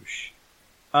douche.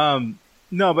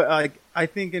 No, but like, I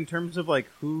think in terms of like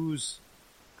whose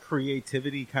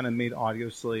creativity kind of made Audio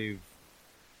Slave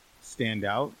stand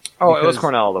out. Oh, it was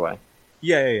Cornell all the way.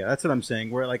 Yeah. That's what I'm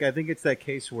saying. Where like, I think it's that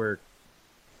case where,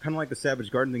 kind of like the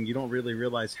Savage Garden thing, you don't really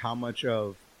realize how much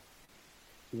of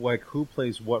like who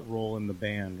plays what role in the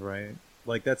band, right?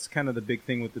 Like that's kind of the big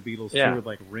thing with the Beatles too. With,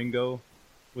 like Ringo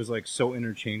was like so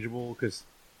interchangeable because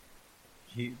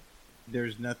there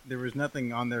was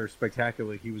nothing on there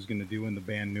spectacular he was going to do, and the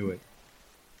band knew it.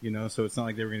 You know, so it's not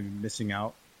like they were going to be missing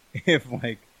out if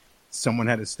like someone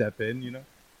had to step in. You know,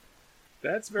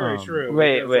 that's very true.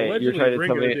 Wait, you're trying to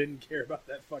Ringo tell me didn't care about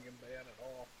that fucking band at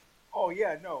all. Oh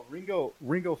yeah, no, Ringo.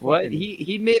 What fucking...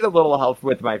 he made a little help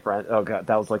with My Friend. Oh god,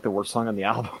 that was like the worst song on the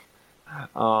album.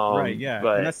 Right, yeah,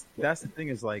 but and that's the thing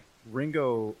is like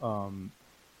Ringo,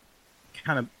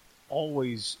 kind of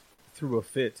always threw a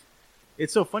fit.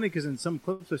 It's so funny because in some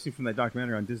clips I've seen from that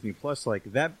documentary on Disney Plus, like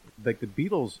the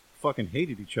Beatles fucking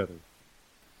hated each other.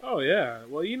 Oh yeah,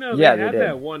 well they they had did.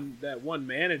 that one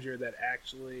manager that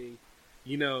actually,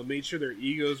 made sure their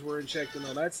egos were in check and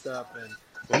all that stuff, and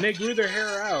when they grew their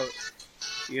hair out,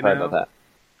 Sorry about that.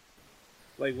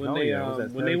 like when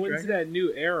when they went to that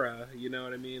new era, you know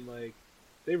what I mean? Like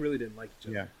they really didn't like each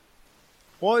other. Yeah.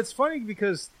 Well, it's funny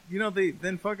because they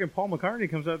then fucking Paul McCartney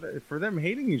comes out for them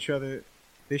hating each other.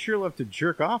 They sure love to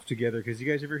jerk off together. Because you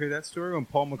guys ever hear that story when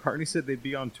Paul McCartney said they'd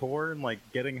be on tour and like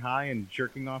getting high and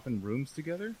jerking off in rooms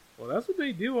together? Well, that's what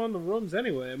they do on the rooms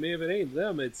anyway. I mean, if it ain't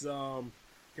them, it's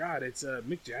it's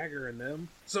Mick Jagger and them.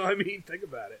 So I mean, think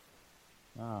about it.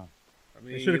 Ah. I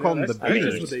mean, They should have called them the that's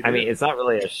just Beatles. what they I do. mean, it's not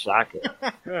really a shocker.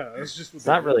 Yeah, that's just what It's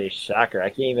they not do. really a shocker. I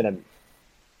can't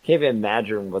even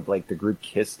imagine what like the group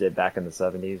Kiss did back in the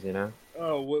 70s. You know?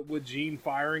 Oh, with Gene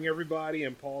firing everybody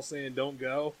and Paul saying "Don't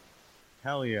go"?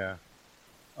 Hell yeah.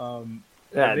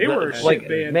 Yeah, They were a shit like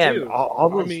band man, too. all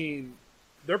those I mean,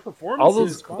 their all performances.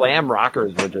 those glam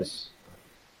rockers were just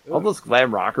all those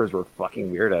glam rockers were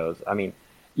fucking weirdos. I mean,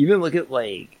 even look at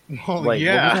like Oh, what was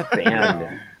yeah. that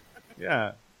band?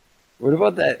 Yeah. What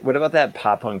about that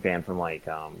pop punk band from like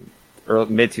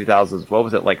early mid 2000s? What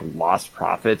was it, like Lost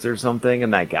Prophets or something?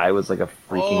 And that guy was like a freaking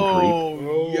creep.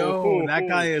 Oh, yo, Oh. that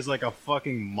guy is like a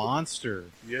fucking monster.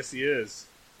 Yes, he is.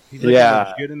 He's like Yeah.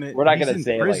 a legitimate. We're not he's gonna in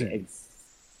say prison. like it's,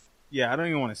 Yeah, I don't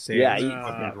even want to say Yeah, it. It's he-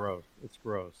 fucking gross. It's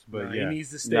gross, but No, yeah. he needs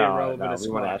to stay No, relevant no, as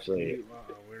we wanna fuck. actually-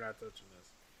 We're not touching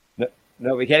this.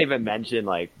 no, we can't even mention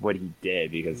like what he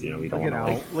did because we don't Look want at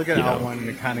to. Al. Look at Al wanting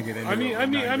to kind of get into.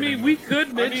 I mean, we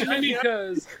could mention it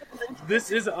because this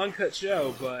is an uncut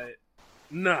show, but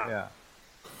nah. Yeah.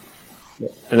 Nah,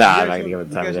 I'm not gonna give it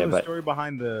You time guys today. know the But story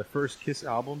behind the first Kiss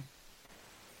album?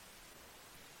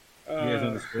 You guys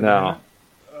know the story No. behind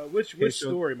Which Okay, so-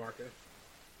 story, Marco? that?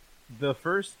 The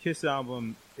first Kiss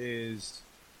album is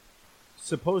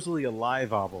supposedly a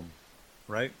live album,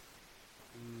 right?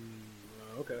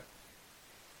 Okay.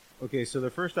 Okay, so their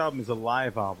first album is a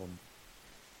live album.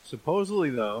 Supposedly,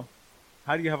 though,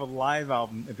 how do you have a live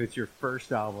album if it's your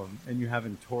first album and you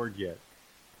haven't toured yet?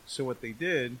 So what they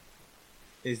did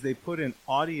is they put in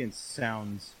audience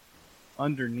sounds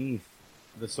underneath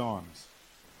the songs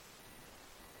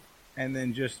and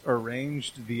then just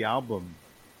arranged the album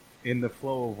in the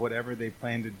flow of whatever they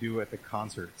planned to do at the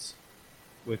concerts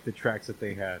with the tracks that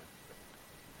they had.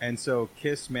 And so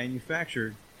Kiss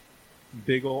manufactured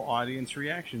big ol' audience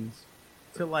reactions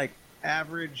to like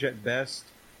average at best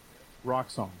rock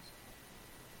songs.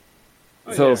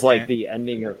 So it's like the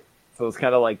ending of. So it's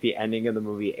kind of like the ending of the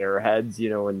movie Airheads, you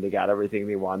know, when they got everything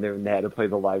they wanted and they had to play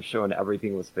the live show and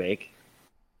everything was fake.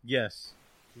 Yes.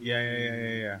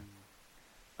 Yeah.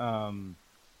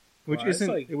 Which Well, isn't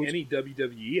like it was, any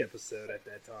WWE episode at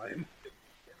that time.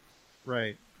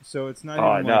 right. So it's not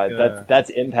Oh even no, like that's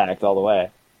Impact all the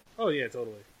way. Oh yeah,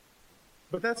 totally.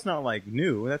 but that's not like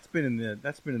new. That's been in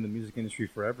the music industry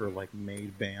forever. Like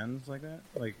made bands like that,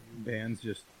 like bands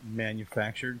just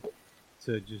manufactured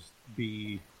to just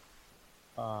be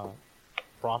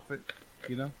profit,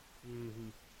 you know. Mm-hmm.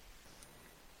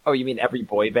 Oh, you mean every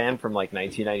boy band from like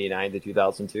 1999 to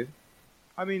 2002?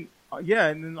 I mean, yeah,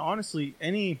 and then honestly,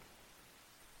 any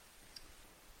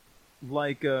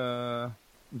like the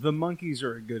Monkees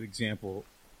are a good example,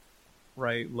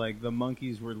 right? Like the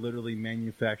Monkees were literally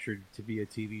manufactured to be a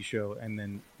TV show, and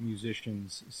then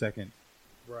musicians second,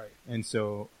 Right. and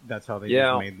so that's how they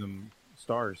Yeah. just made them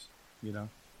stars, you know.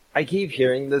 I keep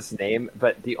hearing this name,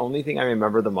 but the only thing I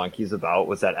remember the Monkees about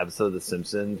was that episode of The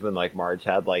Simpsons when like Marge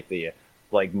had like the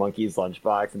Monkey's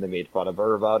lunchbox and they made fun of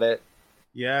her about it.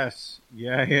 Yes,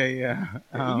 yeah.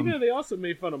 You know, they also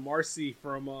made fun of Marcy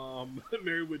from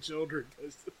Married with Children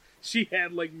because she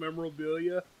had like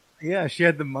memorabilia. Yeah, she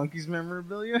had the Monkees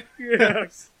memorabilia.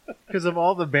 Yes. Because of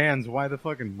all the bands, why the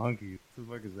fucking Monkees? What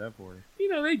the fuck is that for? You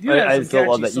know, they do have I some still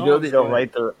love catchy that. You know, songs, they don't but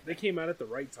write their. They came out at the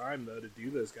right time though to do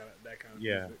that kind of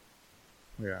Yeah. music.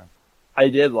 Yeah. I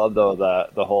did love though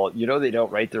the whole. You know, they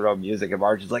don't write their own music, and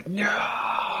Marge is like, no.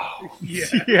 Yeah.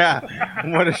 Yeah,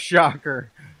 what a shocker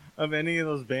of any of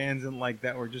those bands and like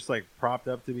that were just like propped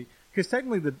up to be. Because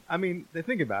technically, they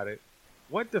think about it.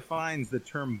 What defines the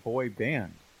term boy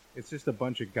band? It's just a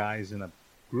bunch of guys in a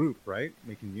group, right,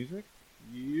 making music.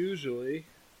 Usually.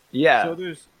 Yeah.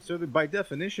 By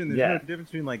definition, there's Yeah. no difference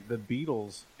between like the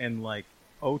Beatles and like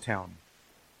O-Town.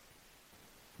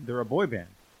 They're a boy band.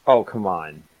 Oh, come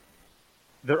on.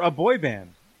 They're a boy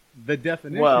band. The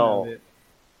definition Well, of it.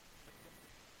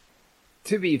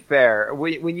 To be fair,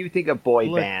 when you think of boy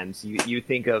Look- bands, you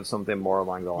think of something more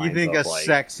along the lines You think of of like,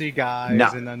 sexy guys No.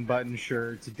 in unbuttoned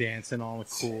shirts dancing all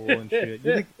cool and shit. You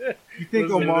think Listen to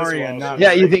this Omaria, while not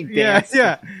Yeah, you think dance.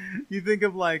 Yeah. You think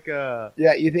of like Yeah,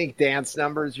 you think dance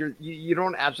numbers. You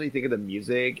don't actually think of the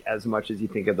music as much as you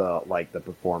think of the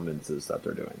performances that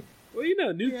they're doing. Well, you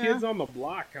know, New Yeah. Kids on the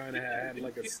Block kind of had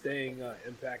like a staying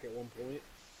impact at one point.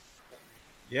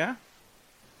 yeah.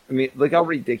 I mean, look how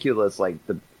ridiculous like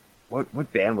the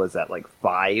what band was that? Like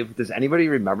Five? Does anybody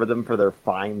remember them for their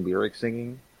fine lyric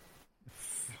singing?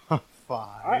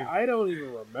 Five. I don't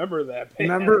even remember that band.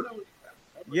 Remember-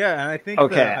 Yeah, and I think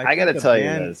Okay, I I gotta think tell you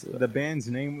band, this. The band's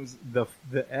name was the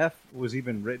F was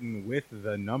even written with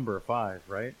the number 5,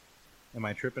 right? Am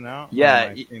I tripping out? Or Yeah,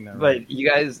 am I saying that but right? you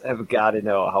guys have got to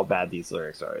know how bad these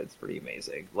lyrics are. It's pretty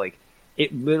amazing. Like,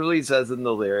 it literally says in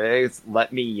the lyrics,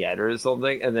 "Let me yet" or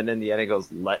something, and then in the end it goes,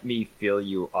 "Let me fill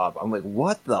you up." I'm like,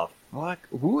 what the fuck?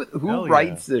 Who Hell yeah.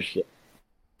 writes this shit?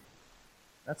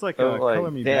 That's like Oh, a like,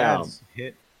 Color Me damn. Bad's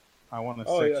hit. I want to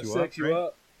Oh sex yeah, you sex up. you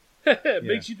right? up.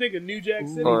 Makes you think of New Jack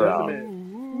City, Ooh, doesn't it?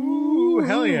 Ooh,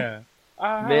 hell yeah,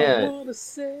 I Man. wanna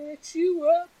sex you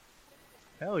up.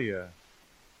 hell yeah.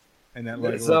 And that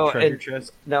like So, little treasure and-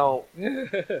 chest. No,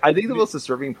 I think the most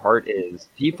disturbing part is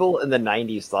people in the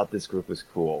 '90s thought this group was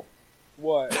cool.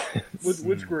 What?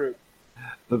 Which group?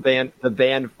 The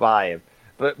band Five.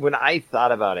 But when I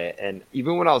thought about it, and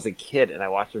even when I was a kid and I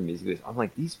watched their music videos, I'm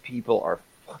like, these people are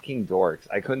fucking dorks.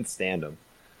 I couldn't stand them.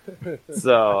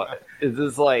 So it's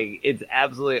just like, it's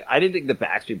absolutely. I didn't think the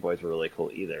Backstreet Boys were really cool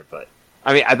either, but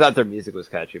I mean, I thought their music was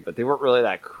catchy, but they weren't really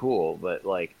that cool. But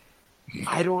like,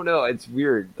 I don't know. It's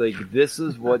weird. Like, this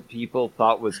is what people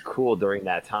thought was cool during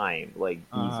that time. Like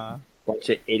these bunch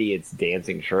of idiots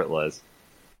dancing shirtless.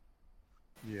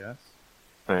 Yes.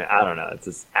 I mean, I don't know. It's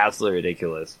just absolutely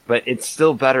ridiculous. But it's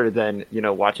still better than,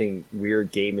 watching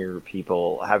weird gamer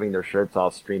people having their shirts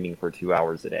off streaming for 2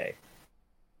 hours a day.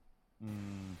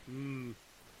 Mm.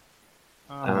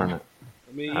 I don't know.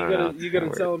 I mean, I don't know. you gotta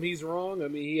It's tell him he's wrong. I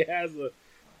mean,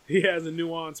 he He has a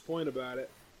nuanced point about it.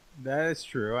 That is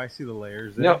true. I see the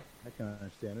layers there. No. I can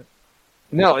understand it.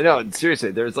 No,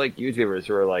 seriously. There's like YouTubers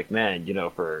who are like, man,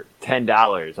 for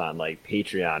 $10 on like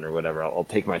Patreon or whatever, I'll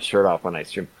take my shirt off when I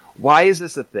stream. Why is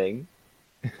this a thing?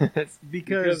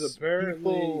 Because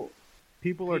apparently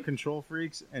people are control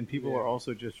freaks, and people are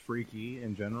also just freaky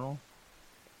in general.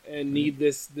 and need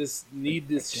this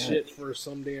shit for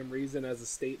some damn reason as a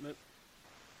statement.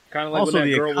 Kind of like Also, when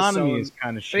that the girl was economy selling. is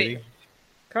kind of shitty.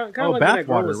 Kind of Oh, like when that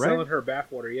girl bathwater, was right? selling her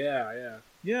bathwater.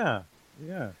 Yeah.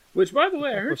 Yeah. Which, by the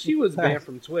way, I heard she was Bath. banned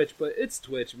from Twitch, but it's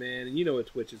Twitch, man, and you know what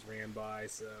Twitch is ran by,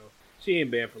 so she ain't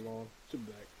banned for long. She'll be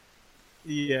back.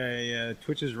 Yeah.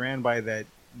 Twitch is ran by that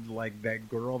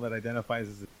girl that identifies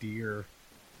as a deer.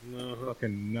 Uh-huh.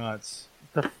 Fucking nuts.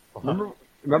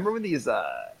 Remember when these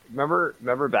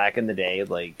remember back in the day,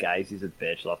 like guys used to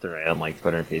bitch left and right on like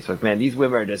Twitter and Facebook. Man, these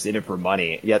women are just in it for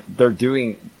money. Yet they're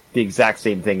doing the exact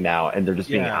same thing now, and they're just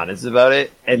being Yeah. honest about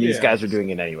it. And these Yeah. guys are doing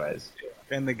it anyways.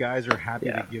 And the guys are happy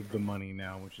Yeah. to give the money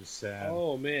now, which is sad.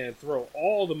 Oh man, throw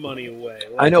all the money away.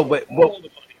 I know, but all the money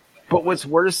away. But what's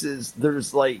worse is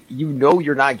there's like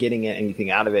you're not getting anything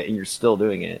out of it, and you're still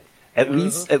doing it. At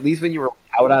least when you were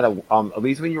out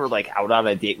on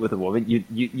a date with a woman,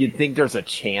 you'd think there's a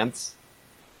chance.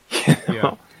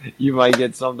 Yeah. You might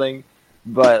get something,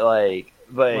 but Like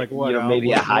what, Al?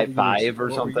 maybe a What high were you- five or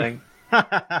what were you- something.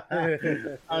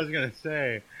 I was gonna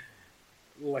say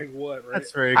Like what? Right?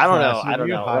 that's very. I don't know. classy. I don't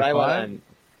You know. high When I went five? on,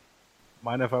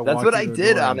 Mind if I? that's walk what you I to the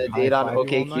did door on a and date on high-five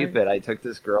you all night? OkCupid. I took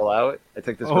this girl out.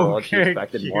 She Okay,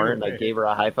 expected more, and I Cupid. gave her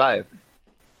a high five.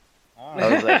 Ah.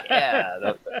 I was like,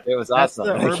 yeah, it was That's awesome.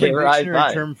 the I Urban gave her a high Dictionary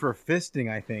five. term for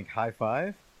fisting, I think. High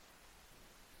five.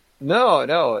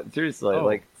 No, seriously, Oh.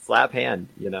 like slap hand.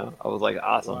 I was like,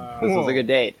 awesome. Wow. This was a good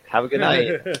date. Have a good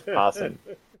night. Awesome.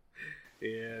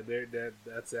 Yeah,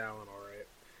 that's Alan, all right.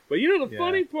 But you know the Yeah.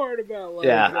 funny part about like,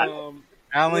 Yeah.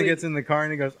 Alan Like- gets in the car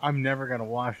and he goes, "I'm never gonna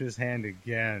wash his hand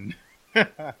again."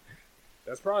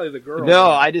 that's probably the girl. No,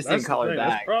 man. I just That's didn't call the her thing.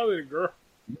 That's back. probably the girl.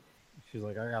 She's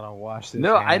like, "I gotta wash this."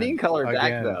 No, I hand didn't call her back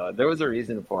again." though. There was a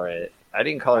reason for it. I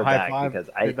didn't call her High back five? because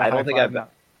Did the I high don't think five I've.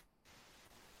 not-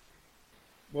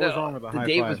 What was No, wrong with the the high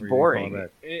date five was where you didn't call boring. her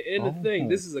back? And the Oh. thing,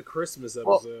 this is a Christmas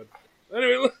Well- episode.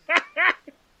 Anyway,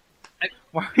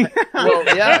 Well,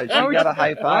 yeah, she Why would got a you-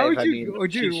 high Why five. would I you, mean,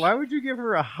 dude, why would you give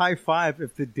her a high five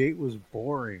if the date was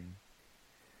boring?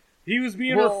 he was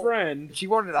being Well, her friend. she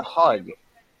wanted a hug.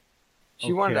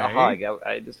 She wanted a Okay. hug.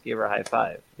 I just gave her a high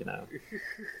five. She wanted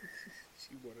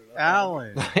a hug.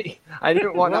 Alan, I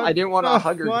didn't want. I didn't want to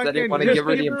hug her because I didn't want to give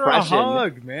her the impression. A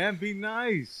hug, man. Be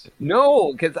nice.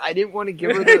 No, because I didn't want to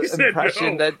give her He the said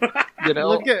impression no.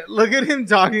 that Look at him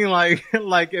talking like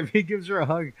if he gives her a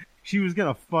hug, she was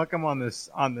gonna fuck him on the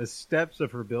steps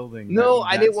of her building. No, that-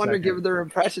 I that didn't want to second. give her the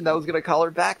impression that I was going to call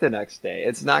her back the next day.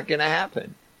 It's not going to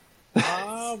happen.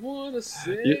 I wanna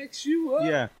sex you up.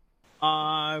 Yeah,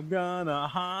 I'm gonna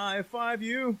high five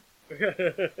you.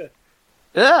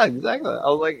 Yeah, exactly. I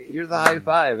was like, here's a high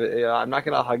five. I'm not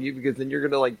going to hug you because then you're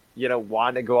going to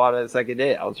want to go out on a second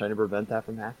date. I was trying to prevent that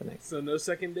from happening. So no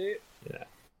second date. Yeah.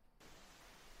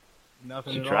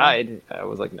 Nothing. She at all? tried. I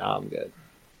was like, nah, I'm good.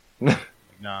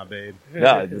 Nah, babe.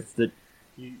 No, just the,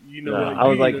 You know No, what? I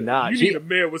was You like, need a- nah, You she- need a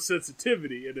man with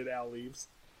sensitivity, and then Al leaves.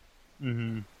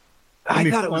 Mm-hmm.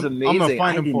 I thought it was I'm gonna amazing.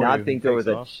 find I him did for not you. think there was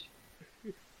Takes a. off.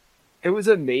 It was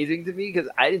amazing to me because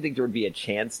I didn't think there would be a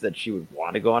chance that she would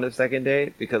want to go on a second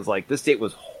date because like this date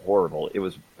was horrible. It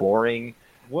was boring.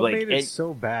 What Like, made it and-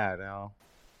 so bad, Al?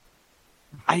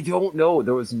 I don't know.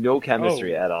 There was no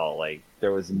chemistry at all. Like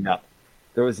there was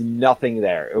nothing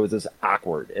there. It was just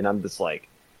awkward, and I'm just like,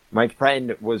 my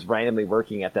friend was randomly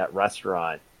working at that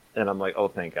restaurant, and I'm like, oh,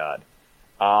 thank God.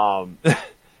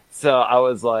 So I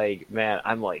was like, man,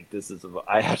 I'm like, this is.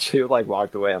 I actually like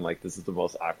walked away. I'm like, this is the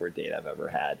most awkward date I've ever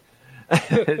had.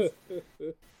 Because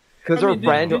I her mean,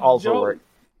 friend did also y'all- worked.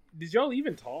 Did y'all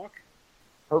even talk?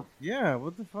 Yeah,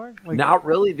 what the fuck? Like, Not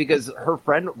really, because her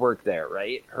friend worked there,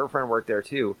 right? Her friend worked there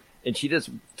too, and she just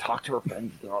talked to her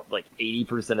friend throughout like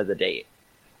 80% of the date.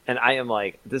 And I am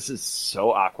like, this is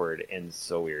so awkward and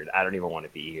so weird. I don't even want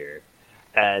to be here.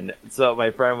 And so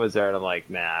my friend was there, and I'm like,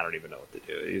 man, I don't even know what to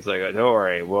do. He's like, oh, don't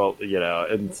worry, well,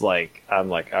 and it's like, I'm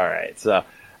like, all right. So,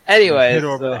 anyways, hit her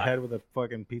over so the head with a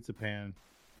fucking pizza pan.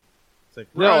 It's like,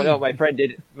 No, run! no,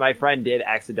 my friend did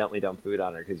accidentally dump food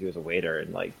on her because he was a waiter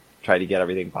and like tried to get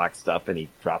everything boxed up and he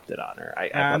dropped it on her.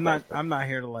 I'm thought not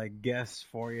here to like guess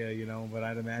for you, but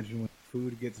I'd imagine when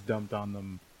food gets dumped on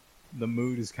them, the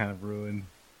mood is kind of ruined.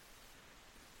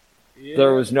 Yeah,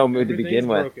 There was no mood to everything's begin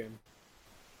with. broken.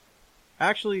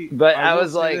 Actually, But I I will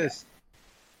was say like- this.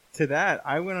 to that,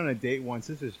 I went on a date once.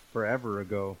 This is forever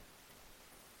ago,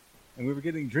 and we were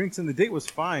getting drinks, and the date was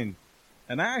fine.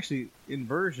 And I actually,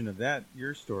 inversion of that,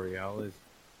 your story, Al, is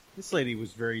this lady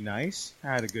was very nice. I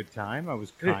had a good time. I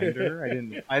was kind to her.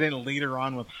 I didn't lead her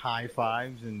on with high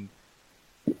fives and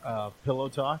pillow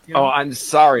talk. You know? Oh, I'm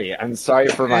sorry. I'm sorry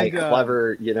for my And,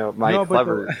 clever,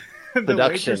 clever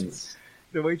deductions.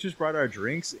 The waitress brought our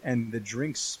drinks, and the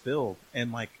drinks spilled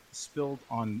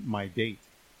on my date.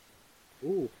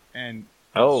 Ooh. And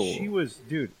Oh. she was,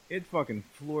 dude, it fucking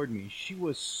floored me. She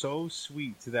was so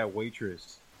sweet to that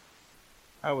waitress.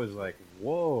 I was like,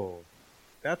 whoa,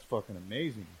 that's fucking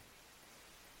amazing.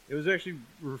 It was actually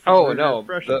Oh, no.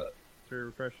 refreshing. Very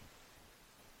refreshing.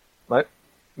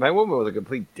 My woman was a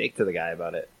complete dick to the guy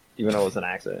about it, even though it was an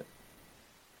accident.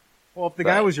 Well, if the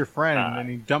guy was your friend and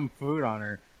he dumped food on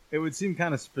her, it would seem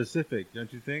kind of specific,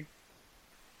 don't you think?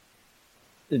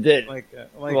 It did.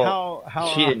 Well, how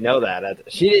she didn't know that.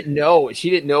 She didn't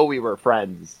know we were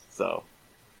friends, so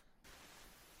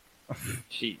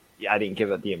I didn't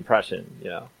give it the impression,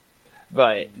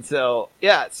 But so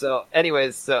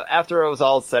anyways, so after it was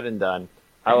all said and done,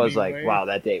 I was like, wow,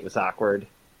 that date was awkward.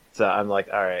 So I'm like,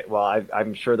 all right, well,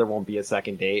 I'm sure there won't be a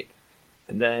second date.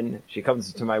 And then she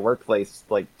comes to my workplace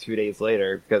like 2 days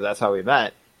later, because that's how we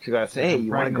met. She goes, hey,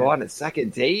 you want to go on a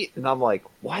second date? And I'm like,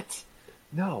 what?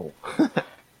 No.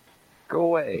 Go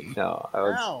away. No, I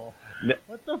was. Ow. No.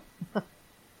 What the?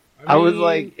 I was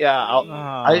like, yeah.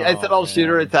 I said I'll shoot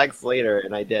her a man. text later,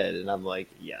 and I did. And I'm like,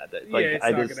 yeah, It's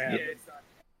not gonna happen.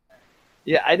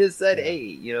 Yeah, I just said,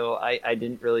 hey, I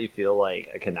didn't really feel like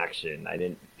a connection. I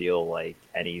didn't feel like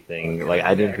anything. Like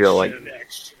I didn't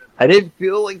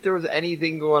feel like there was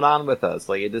anything going on with us.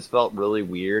 Like it just felt really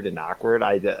weird and awkward.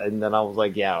 And then I was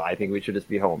like, yeah, I think we should just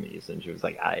be homies. And she was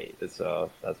like, aight. So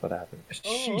that's what happened.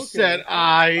 She okay. said,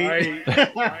 "I."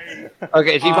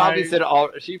 Okay, she probably said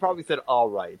all. She probably said all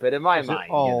right, but in my Is it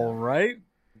mind, all right?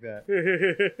 That.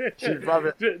 she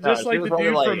probably, Just she like was the probably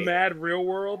dude like, from Mad Real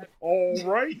World. All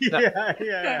right.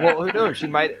 Yeah. well, who knows? She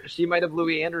might have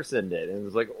Louis Anderson did, and it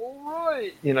was like, all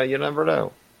right. You never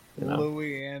know.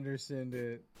 Louis Anderson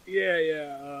did. Yeah.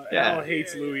 Yeah. Al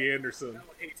hates Louis Anderson.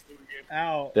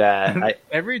 Ow. Yeah,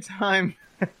 Every time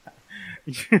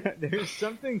there's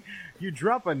something, you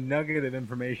drop a nugget of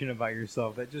information about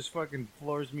yourself that just fucking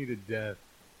floors me to death.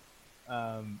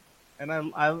 And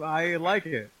I like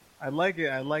it. I like it.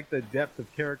 I like the depth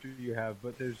of character you have,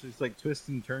 but there's just like twists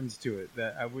and turns to it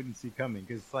that I wouldn't see coming.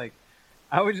 Because like,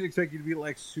 I would just expect you to be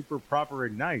like super proper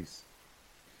and nice.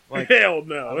 Like, Hell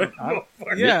no.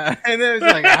 yeah, and then it's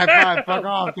like high five, fuck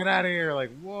off, get out of here. Like,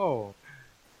 whoa,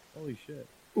 holy shit.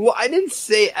 Well, I didn't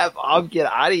say F off, get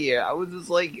out of here. I was just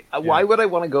like, why would I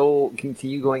want to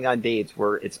continue going on dates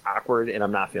where it's awkward and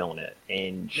I'm not feeling it?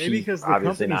 And Maybe she's because the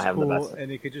obviously company's not having cool the best.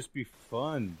 and it could just be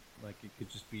fun. Like it could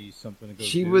just be something to go.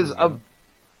 She do, was you a. know?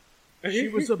 She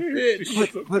was a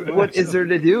bitch. But what is there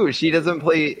to do? She doesn't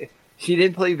play. She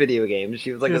didn't play video games.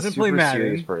 She was like She a doesn't play super Madden.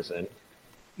 serious person.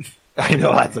 I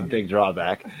know that's a big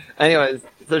drawback. Anyways,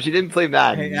 so she didn't play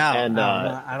Madden, Hey, Al, and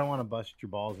I don't want to bust your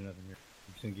balls or nothing here.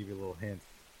 I'm just gonna give you a little hint.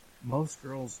 Most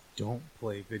girls don't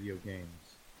play video games.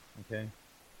 Okay.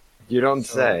 you don't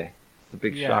so- say. It's a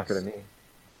big Yes. shocker to me.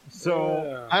 So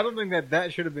Yeah. I don't think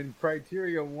that should have been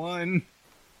criteria one.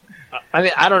 I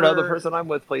mean, I don't know. The Or- person I'm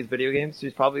with plays video games.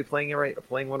 She's probably playing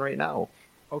one right now.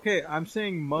 Okay, I'm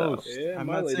saying most. Yeah, I'm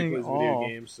my not lady saying plays all. video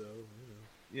games, so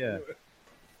Yeah.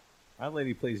 My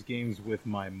lady plays games with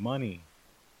my money.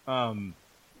 well,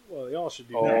 y'all should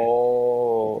do that.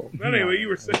 Oh, But anyway, you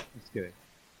were saying. Just kidding.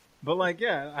 But like,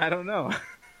 yeah, I don't know.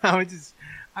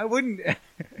 I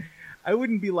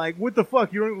wouldn't be like, what the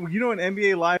fuck? You know what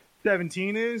NBA Live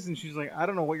 17 is? And she's like, I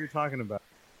don't know what you're talking about.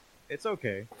 It's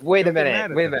okay. wait a Don't get minute.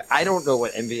 mad at Wait a them. minute. I don't know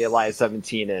what NBA Live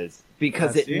 17 is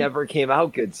because Yeah, it see? never came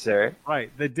out, good sir.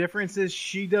 Right. The difference is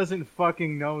she doesn't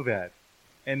fucking know that.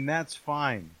 And that's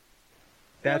fine.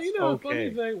 That's Well, funny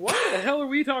okay. thing, why the hell are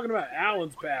we talking about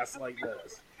Alan's past like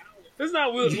this? It's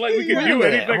not like we can Wait a do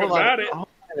minute, anything hold on, about it. hold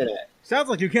on a minute. Sounds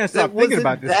like you can't stop That thinking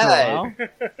wasn't about this for a bad.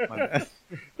 while. My bad.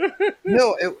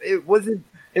 No, it wasn't.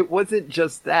 It wasn't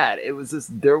just that. It was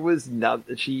just there was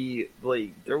nothing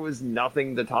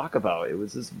to talk about. It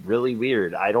was just really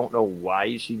weird. I don't know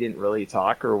why she didn't really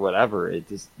talk or whatever. It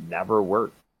just never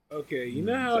worked. Okay, you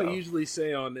know how So- I usually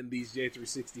say on in these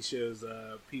J360 shows,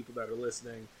 people that are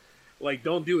listening, like,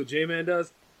 don't do what J-Man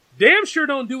does? Damn sure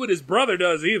don't do what his brother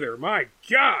does either. My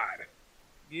God.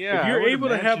 Yeah. If I you're would able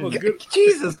to have a imagine- good...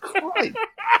 Jesus Christ!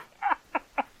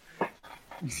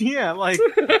 Yeah, like,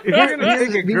 if you're gonna take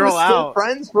a we were girl still out,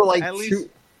 friends for like at two. least-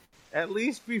 at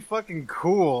least be fucking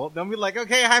cool. Don't be like,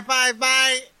 okay, high five,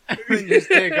 bye. and then just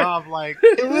take off like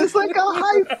It was like a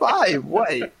high five.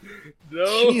 What?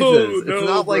 No, Jesus, no, it's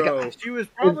not like bro. she was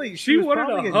probably She was wanted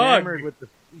probably a hug. enamored with the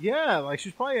like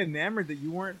she's probably enamored that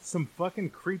you weren't some fucking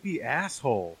creepy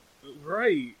asshole.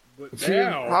 Right, but She was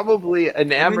now probably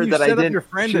And then enamored you that I set up didn't. your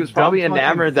friend She to was probably dump fucking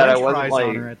enamored that I french wasn't fries on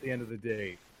like. her at the end of the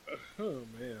day. oh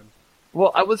man.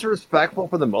 Well, I was respectful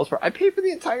for the most part. I paid for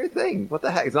the entire thing. What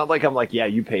the heck? It's not like I'm like, yeah,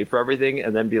 you paid for everything,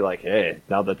 and then be like, hey,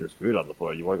 now that there's food on the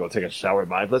floor, you want to go take a shower at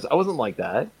my place? I wasn't like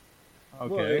that.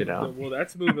 Okay. Well, You know. well,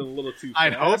 that's moving a little too fast.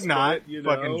 I'd hope not. but, you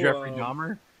Fucking know, Jeffrey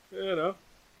Dahmer. You know.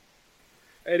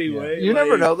 Anyway, You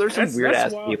never know. There's some that's weird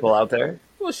ass wild. people out there.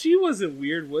 Well, she wasn't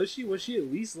weird, was she? Was she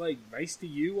at least like nice to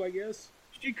you? I guess.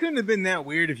 She couldn't have been that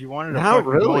weird if you wanted to Not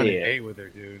fucking go on a really. date with her,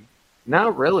 dude.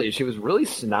 Not really. She was really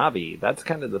snobby. That's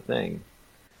kind of the thing.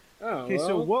 Oh, Okay, well,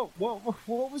 so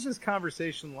what was this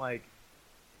conversation like?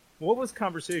 What was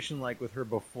conversation like with her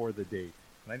before the date?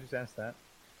 Can I just ask that?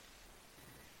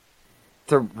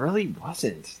 There really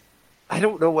wasn't. I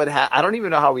don't know what I don't even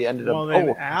know how we ended up. Well, then,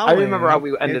 Oh, Alan, I remember how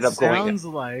we ended up going. Sounds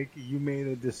like you made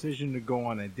a decision to go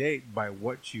on a date by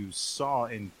what you saw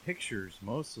in pictures,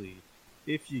 mostly.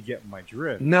 If you get my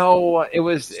drift. No, it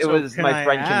was So can my I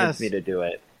friend ask- convinced me to do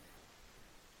it.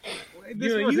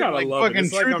 This You wasn't gotta like love it. fucking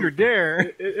It's like truth I'm- or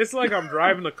dare. It's like I'm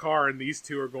driving the car and these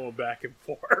two are going back and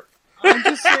forth. I'm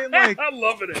just saying, like, I'm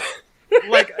loving it.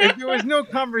 if there was no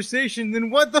conversation,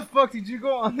 then what the fuck did you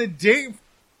go on the date?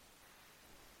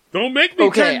 Don't make me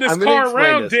Okay, turn this I'm gonna car explain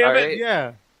around, this, damn it. alright?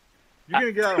 Yeah, you're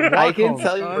gonna get out and walk I can home,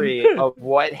 tell you, son. Bree, of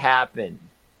what happened.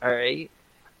 All right,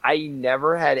 I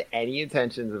never had any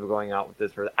intentions of going out with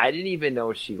this person. I didn't even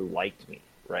know she liked me,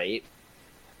 right?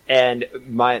 And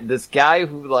this guy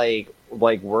who like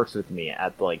works with me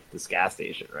at like this gas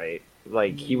station, right?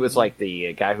 Like he was like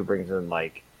the guy who brings in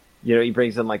like, he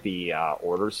brings in like the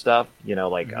order stuff,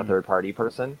 like a third party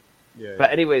person. Yeah,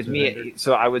 But anyways, The vendor.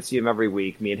 so I would see him every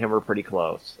week. Me and him were pretty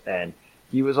close, and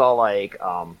he was all like,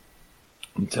 "I'm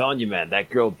telling you, man, that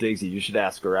girl digs you. You should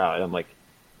ask her out." And I'm like,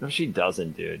 "No, she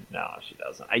doesn't, dude. No, she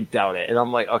doesn't. I doubt it." And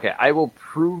I'm like, "Okay, I will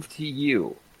prove to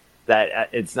you that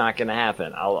it's not going to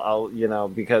happen. I'll,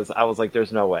 because I was like,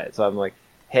 there's no way." So I'm like,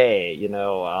 "Hey,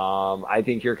 I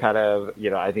think you're kind of,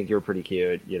 I think you're pretty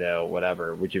cute.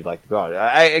 Whatever. Would you like to go out?"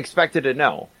 I expected a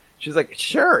no. She's like,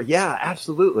 "Sure, yeah,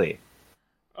 absolutely."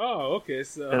 Oh, okay.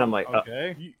 So, And I'm like,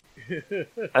 Okay.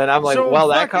 And I'm like, So well,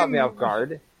 that caught fucking- me off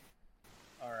guard.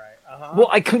 All right. Uh-huh. Well,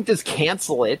 I couldn't just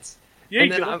cancel it. yeah,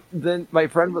 And you could- then my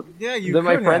friend was, yeah, you. then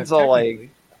my could friends have, all like, technically.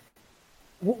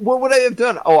 what would I have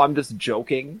done? Oh, I'm just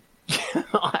joking.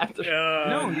 I'll have to-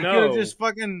 No, you could have just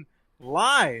fucking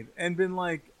lied and been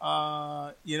like,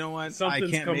 you know what? Something's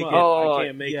I can't come make up. it. Oh, I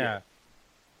can't make yeah. it.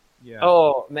 Yeah.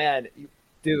 Oh, man.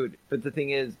 Dude, but the thing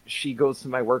is, she goes to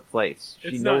my workplace. She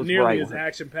It's knows not where I nearly as work.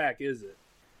 action packed, is it?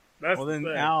 That's Well, the then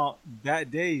thing. Al, that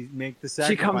day, make the She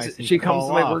sacrifice. comes. and She comes call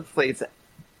to my off. workplace.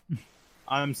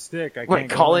 I'm sick. I What?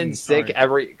 can't Call go in sick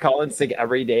sorry.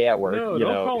 every day at work. No, you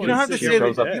don't know, call You in don't have to sick say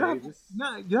every that. day. You don't, Just-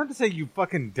 no, you don't have to say you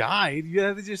fucking died. You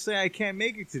have to just say I can't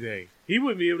make it today. He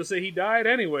wouldn't be able to say he died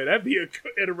anyway. That'd be a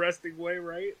interesting way,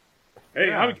 right? Hey,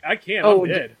 Yeah. I can't. Oh, I'm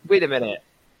dead. wait a minute.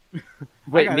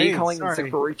 Wait, got me AIDS, calling in sorry. sick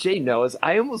for work. Jay knows.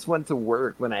 I almost went to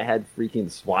work when I had freaking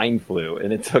swine flu,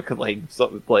 and it took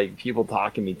like people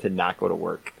talking me to not go to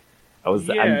work. I'm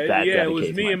that Yeah, it dedicated was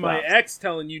to me and my craft. ex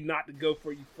telling you not to go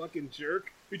for it, you fucking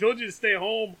jerk. We told you to stay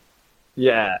home.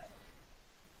 Yeah,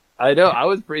 I know. I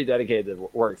was pretty dedicated to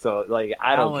work, so like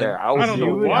I don't Alan, care. I I was don't so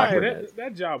know why. awkward.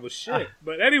 That job was shit.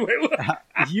 But anyway, look.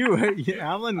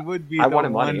 Alan would be I the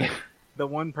wanted one, money. the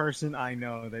one person I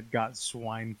know that got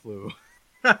swine flu.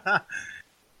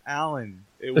 Alan,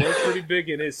 It was pretty big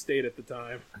in his state at the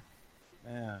time.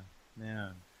 yeah.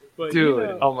 But Dude, you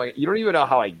know, oh my! You don't even know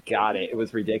how I got it. It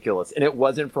was ridiculous, and it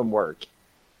wasn't from work.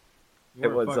 You It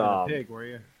weren't was, fucking a um, pig, were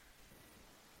you?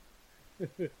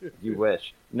 You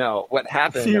wish. No, what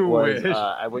happened You was wish.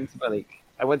 I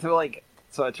went to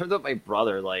so it turns out my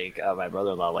brother my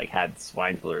brother-in-law had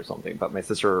swine flu or something, but my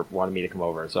sister wanted me to come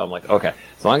over, so I'm like, okay,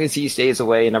 as long as he stays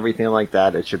away and everything like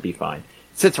that, it should be fine.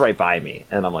 Sits right by me,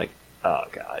 and I'm like, oh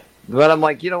god. But I'm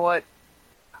like, you know what?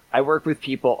 I work with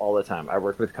people all the time. I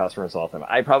work with customers all the time.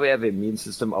 I probably have an immune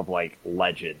system of like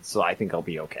legends, so I think I'll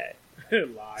be okay.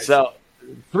 lies. So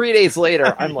 3 days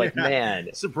later, I'm like, Yeah. man,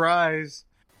 Surprise!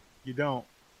 You don't.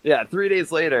 yeah, 3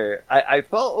 days later, I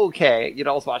felt okay.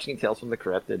 I was watching Tales from the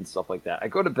Crypt and stuff like that. I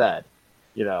go to bed,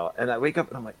 and I wake up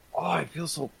and I'm like, oh, I feel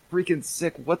so freaking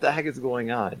sick. What the heck is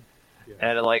going on? Yeah.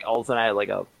 And like all of a sudden I had like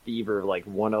a fever of like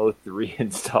 103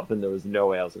 and stuff, and there was no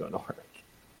way I was going to work.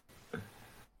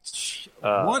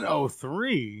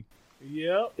 103.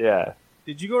 Yep. Yeah.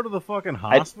 Did you go to the fucking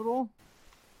hospital?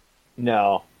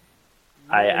 No,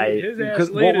 His ass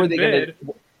because laid what were in they bed.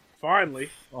 gonna? Finally.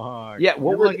 Yeah,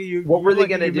 what were they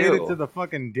gonna you do? made it to the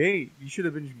fucking date. You should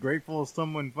have been grateful if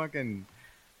someone fucking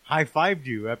high-fived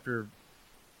you after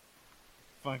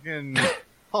fucking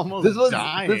almost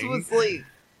dying. This was like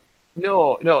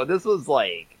no. This was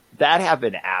like that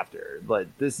happened after, but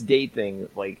this date thing,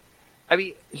 like, I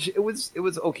mean, it was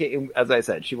okay. And as I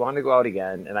said, she wanted to go out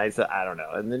again, and I said I don't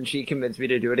know, and then she convinced me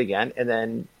to do it again, and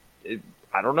then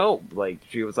I don't know. Like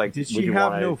she was like, did she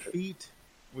have no feet?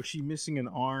 Was she missing an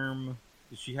arm?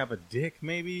 Did she have a dick?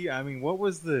 Maybe. I mean, what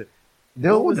was the?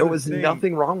 No, there was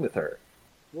nothing wrong with her.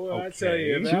 Well, I tell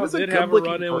you, if She I was a did have a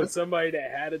good-looking run in with person. somebody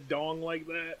that had a dong like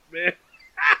that, man,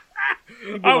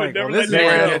 You'd be I would like, never well, let this that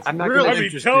man go. gets I'm not really I'd be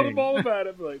interesting. telling them all about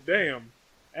it. Be like, damn,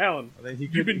 Alan, Well, then he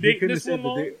you've could- been he dating couldn't this have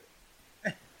one said the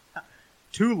long? date-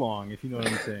 Too long, if you know what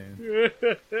I'm saying.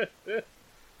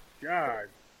 God,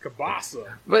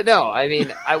 Kabasa. But no, I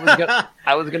mean, I was gonna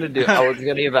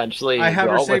eventually I have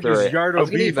go her out with saved as her. I Yardo was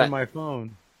gonna beef on my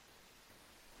phone.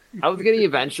 I was gonna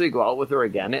eventually go out with her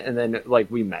again, and then like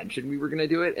we mentioned we were gonna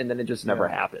do it, and then it just never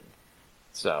Yeah. happened.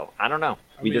 So I don't know.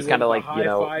 I We mean, just kind of with like the we-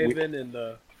 high-fiving and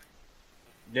the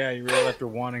Yeah, you really left her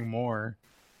wanting more.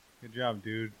 Good job,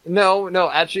 dude. No.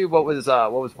 Actually, what was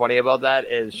funny about that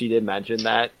is she did mention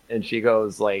that, and she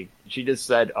goes like she just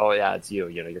said, "Oh yeah, it's you.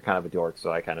 You know, you're kind of a dork,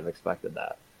 so I kind of expected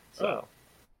that." So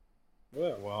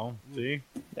Well, see?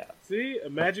 see a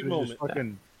magic This is moment.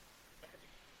 fucking-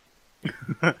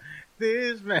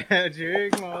 this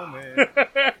magic moment.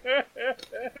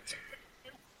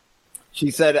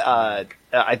 she said,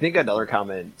 I think another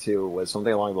comment too was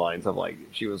something along the lines of like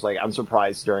she was like, "I'm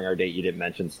surprised during our date you didn't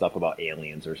mention stuff about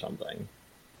aliens or something."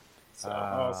 So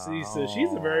Oh, see, so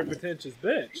she's a very pretentious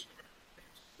bitch.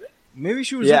 Maybe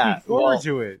she was Yeah, looking forward well-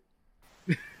 to it.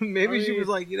 Maybe I she mean, was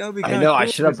like, you know, I know I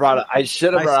should have brought up I my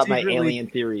secretly- alien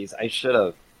theories. I should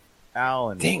have.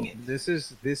 Alan, Dang it. This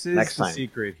is Next the time.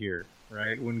 secret here,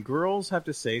 right? When girls have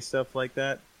to say stuff like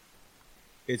that,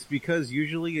 it's because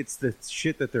usually it's the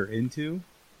shit that they're into.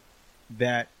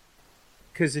 That,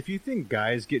 because if you think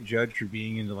guys get judged for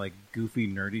being into like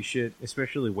goofy, nerdy shit,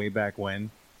 especially way back when,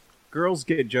 girls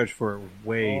get judged for it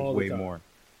way, All the way time. more.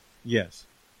 Yes.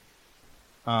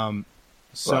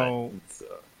 So,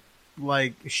 But,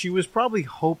 like, she was probably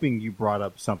hoping you brought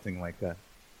up something like that,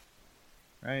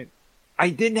 right? I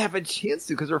didn't have a chance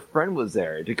to because her friend was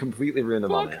there to completely ruin the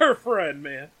Fuck moment. her friend,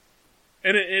 man.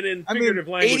 And in I mean, figurative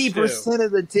language, 80%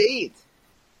 of the date.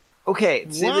 Okay,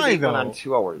 say the Why, date went though? on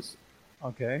 2 hours.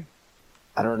 Okay.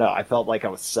 I don't know. I felt like I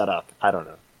was set up. I don't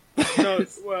know. too. No,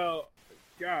 well,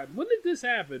 God, when did this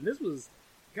happen? This was,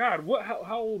 God, what?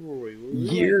 How old were we? Were we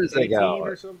like Years 18 ago.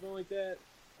 or something like that.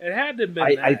 It had to have been.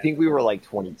 I that. think we were like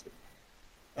 22.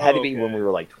 It had to be Okay. when we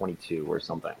were like 22 or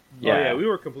something. Oh, yeah, we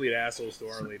were complete assholes to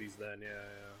our ladies then.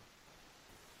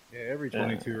 Yeah. Yeah, every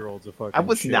 22-year-old's a fucking I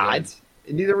was shithead. not.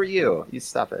 Neither were you. You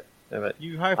stop it. Damn it.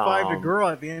 You high-fived a Um, girl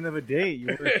at the end of a date. You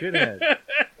were a shithead.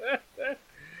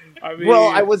 I mean, Well,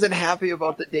 I wasn't happy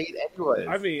about the date anyways.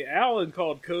 I mean, Alan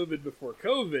called COVID before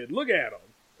COVID. Look at him.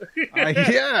 Yeah,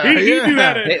 he yeah. knew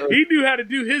how to. He knew how to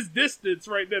do his distance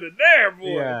right then and there,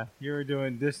 boy. Yeah, you were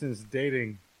doing distance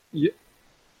dating.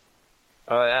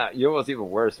 Oh yeah, you know what's even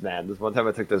worse, man? This one time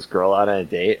I took this girl out on a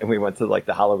date and we went to like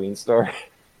the Halloween store.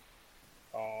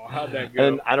 Oh, how'd that go?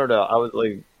 And I don't know, I was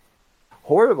like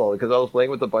horrible because I was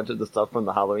playing with a bunch of the stuff from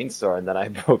the Halloween store and then I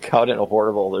broke out in a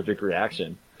horrible allergic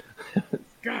reaction.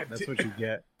 God, That's what you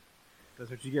get. That's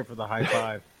what you get for the high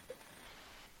five.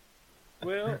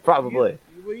 well, Probably.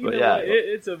 You But know yeah. what?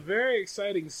 It's a very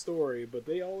exciting story, but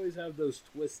they always have those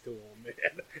twists to them, man.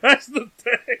 That's the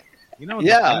thing. You know what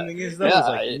Yeah, the funny thing is though? yeah. Is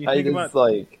like, when I you think just about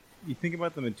like you think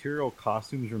about the material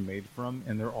costumes are made from,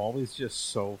 and they're always just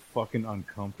so fucking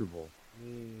uncomfortable.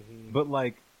 But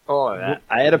like, oh, But-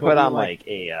 I had to but put we on like-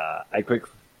 I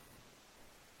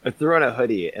threw on a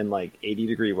hoodie in like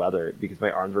 80-degree weather because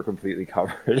my arms were completely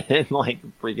covered in like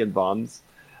freaking bums.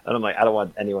 And I'm like, I don't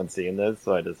want anyone seeing this,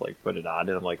 so I just like put it on,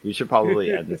 and I'm like, we should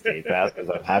probably end this date fast because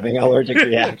I'm having an allergic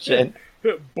reaction.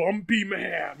 Bumpy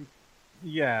man.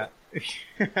 yeah.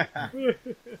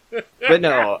 But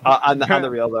no, on the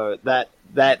real though,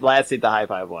 that last date, the high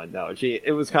five one, no,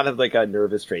 it was kind of like a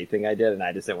nervous trait thing I did, and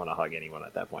I just didn't want to hug anyone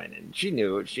at that point, and she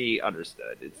knew, she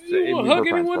understood. You will we hug were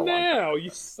friends for anyone a long time. now? You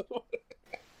so...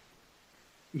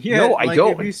 Yeah, No, I like,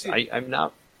 don't. If you see, I'm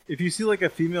not. if you see like a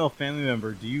female family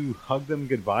member, do you hug them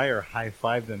goodbye or high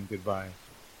five them goodbye?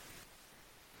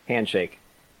 Handshake.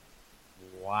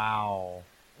 Wow.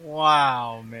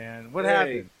 Wow, man. What Hey,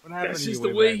 happened? What happened That's to you just the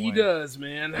way way back he when? does,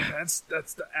 man. That's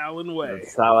the Allen way.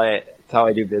 That's how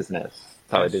I do business.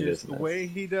 That's how I That's do just business. the way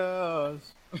he does.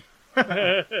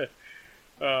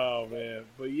 Oh man,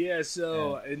 but yeah.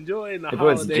 So enjoying the If it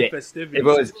was holiday Jay, festivities. if it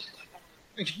was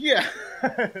Yeah.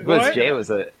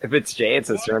 if it's Jay, it's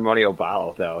a ceremonial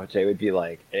bow though. Jay would be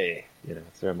like, "Hey,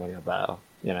 ceremonial bow."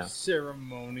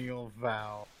 Ceremonial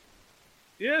vow.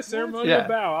 Yeah, ceremonial Yeah.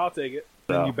 bow. I'll take it.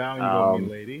 Then you bow and you go, me Um,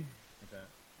 lady.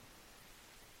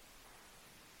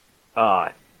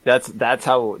 that's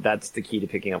the key to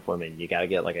picking up women. You gotta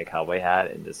get like a cowboy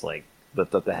hat and just like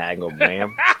lift up the hat and go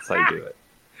bam. That's how you do it.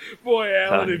 Boy,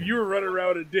 Alan, Huh. if you were running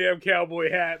around with a damn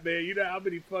cowboy hat, man, you know how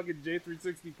many fucking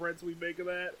J360 prints we make of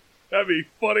that? That'd be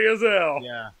funny as hell.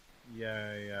 Yeah.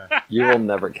 You will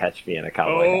never catch me in a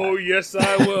cowboy Oh, hat. yes,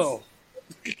 I will.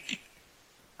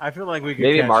 I feel like we could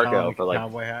Maybe catch Marco Alan with for, a like-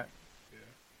 cowboy hat.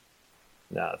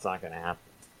 No, it's not gonna happen.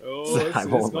 Oh, it's I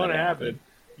won't going let to it happen. happen.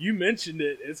 You mentioned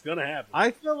it. It's going to happen. I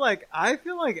feel like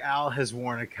Al has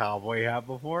worn a cowboy hat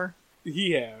before.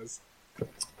 He has.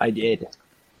 I did.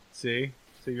 See?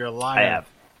 So you're a liar. I have.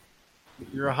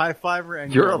 You're a high fiver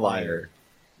and You're a liar.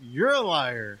 You're a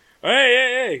liar.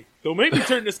 Hey. Don't make me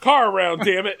turn this car around,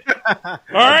 damn it. All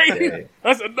right? Okay.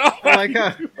 That's enough. I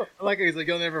like how he's like,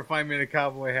 you'll never find me in a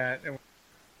cowboy hat. And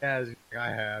as I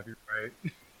have, you're right.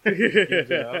 Good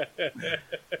job.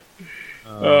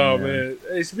 Oh, man.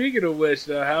 Hey, speaking of which,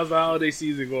 how's the holiday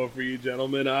season going for you,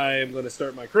 gentlemen? I am going to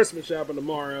start my Christmas shopping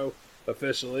tomorrow,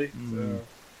 officially. So,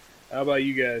 how about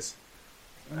you guys?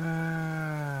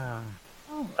 I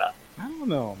don't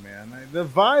know, man. The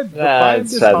vibe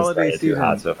It's this hasn't holiday started too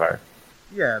hot season. so far.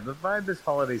 Yeah, the vibe this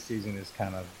holiday season is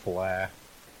kind of blah.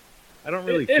 I don't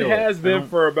really It feel has I been don't-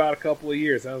 for about a couple of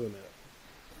years, hasn't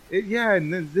it? Yeah,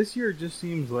 and then this year it just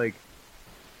seems like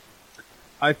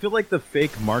I feel like the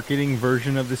fake marketing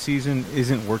version of the season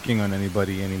isn't working on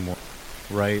anybody anymore,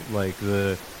 right? Like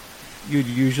you'd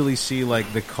usually see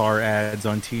like the car ads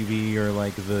on TV or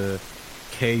like the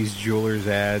K's Jewelers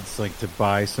ads, like to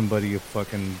buy somebody a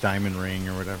fucking diamond ring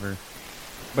or whatever.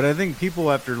 But I think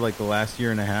people after like the last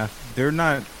year and a half, they're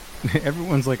not.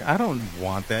 Everyone's like, I don't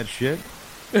want that shit.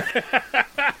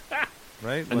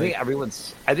 Right?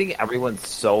 I think everyone's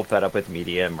so fed up with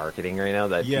media and marketing right now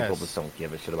that Yes. people just don't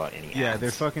give a shit about any Yeah, ads. they're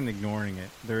fucking ignoring it.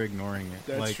 They're ignoring it.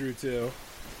 That's like, true, too.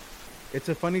 It's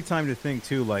a funny time to think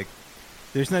too. Like,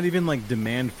 there's not even like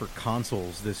demand for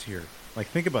consoles this year. Like,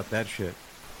 think about that shit.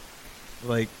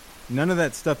 Like, none of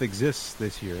that stuff exists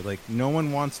this year. Like, no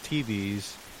one wants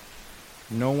TVs.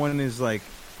 No one is like.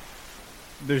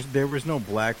 There was no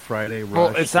Black Friday rush.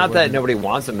 Well, it's There not that wasn't- nobody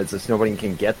wants them; it's just nobody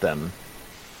can get them.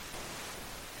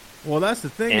 Well, that's the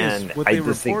thing. And Is what I they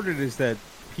just think- reported is that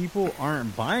people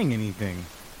aren't buying anything.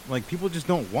 Like, people just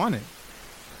don't want it.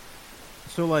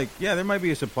 So, like, yeah, there might be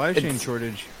a supply chain It's-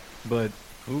 shortage, but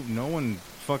no one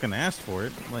fucking asked for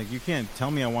it. Like, you can't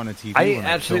tell me I want a TV. I when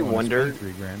actually still wanna wonder-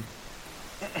 spend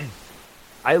 $3,000.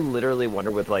 I literally wonder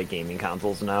with like gaming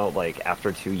consoles now, like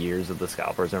after 2 years of the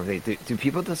scalpers and everything, do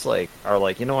people just like are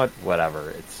like, you know what, whatever?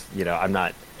 It's I'm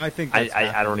not. I think I that's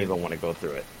half don't of it. even want to go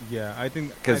through it Yeah, I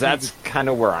think because I think that's kind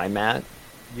of where I'm at.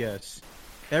 yes.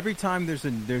 Every time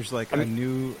there's like I a mean-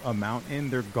 new amount in,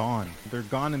 they're gone. They're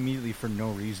gone immediately for no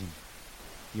reason.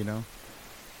 You know.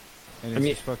 And I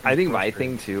mean, just fucking I think my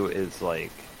frustrating. thing too is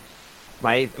like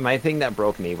my thing that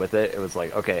broke me with it. It was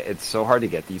like, okay, it's so hard to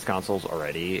get these consoles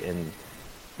already, and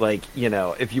like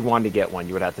if you wanted to get one,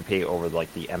 you would have to pay over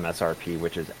like the MSRP,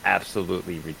 which is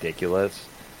absolutely ridiculous.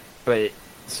 But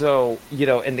so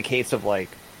in the case of like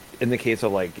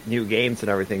new games and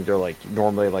everything, they're like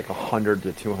normally like 100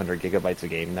 to 200 gigabytes a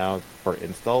game now for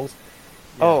installs.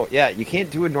 Yeah. Oh yeah, you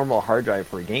can't do a normal hard drive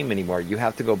for a game anymore. You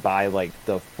have to go buy like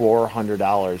the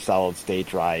 $400 solid state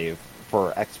drive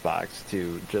for Xbox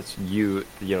to just to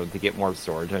get more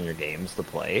storage on your games to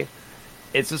play.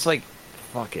 It's just like,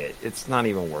 fuck it. It's not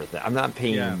even worth it. I'm not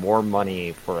paying Yeah. more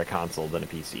money for a console than a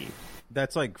PC.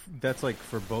 That's like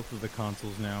for both of the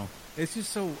consoles now. It's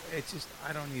just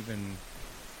I don't even.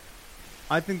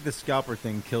 I think the scalper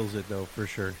thing kills it though, for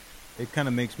sure. It kind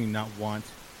of makes me not want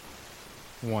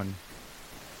one.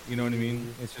 You know what I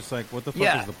mean? It's just like, what the fuck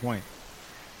Yeah. is the point?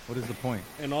 What is the point?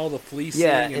 And all the fleecing,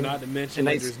 Yeah, and not to mention and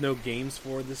that I- there's no games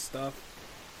for this stuff.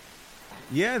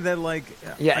 Yeah, that like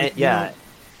Yeah, you yeah.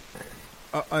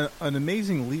 know, an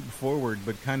amazing leap forward,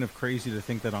 but kind of crazy to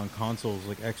think that on consoles,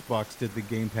 like Xbox did the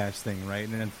Game Pass thing, right?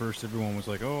 And at first everyone was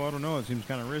like, "Oh, I don't know, it seems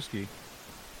kind of risky,"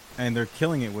 and they're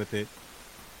killing it with it.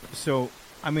 So,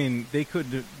 I mean,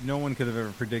 no one could have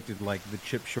ever predicted like the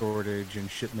chip shortage and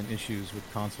shipment issues with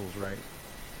consoles, right?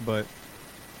 But,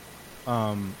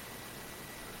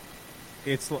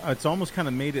 it's almost kind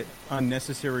of made it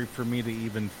unnecessary for me to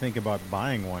even think about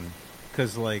buying one,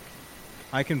 because like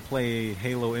I can play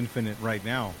Halo Infinite right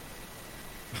now.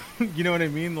 You know what I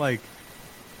mean? Like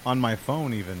on my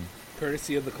phone even.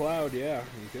 Courtesy of the cloud, yeah,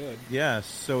 you could. Yeah,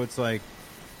 so it's like,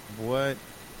 what?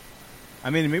 I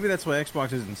mean, maybe that's why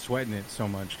Xbox isn't sweating it so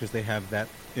much, because they have that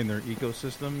in their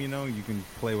ecosystem, you know? You can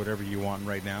play whatever you want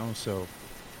right now, so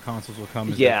consoles will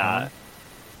come as they Yeah,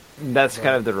 come. that's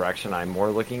kind of the direction I'm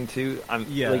more looking to.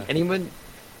 Yeah. Like anyone,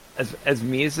 as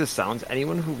me as this sounds,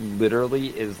 anyone who literally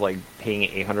is like paying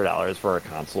 $800 for a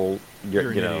console,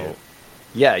 You're an you know, idiot.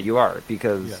 yeah, you are,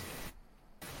 because Yeah.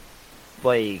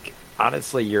 like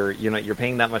honestly, you're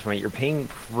paying that much money. You're paying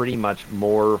pretty much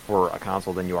more for a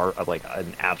console than you are like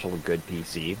an actual good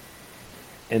PC.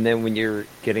 And then when you're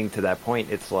getting to that point,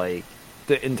 it's like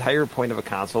the entire point of a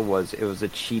console was it was a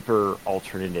cheaper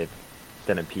alternative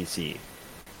than a PC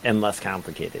and less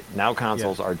complicated. Now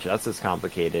consoles are just as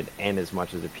complicated and as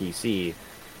much as a PC.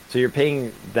 So you're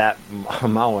paying that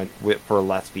amount for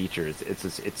less features.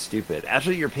 It's stupid.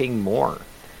 Actually, you're paying more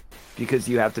because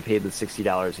you have to pay the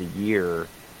 $60 a year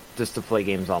just to play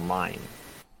games online.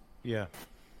 Yeah.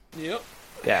 Yep.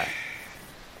 Yeah.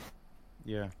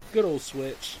 Yeah. Good old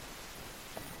Switch.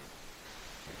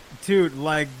 Dude,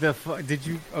 like did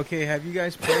you have you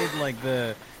guys played like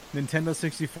the Nintendo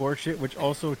 64 shit, which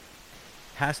also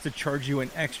has to charge you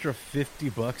an extra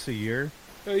 $50 a year?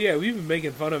 Oh yeah, we've been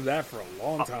making fun of that for a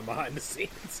long time behind the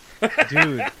scenes.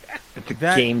 Dude, It's a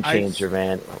That- game changer,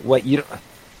 man. What you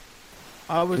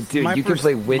dude, you can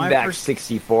play WinBack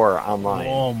 64 online.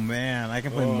 Oh man, I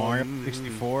can play Oh, Mario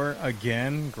 64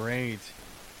 again. Great.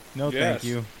 No, Yes. thank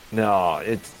you. No,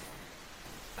 it's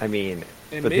I mean,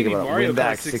 And but maybe think about Mario it,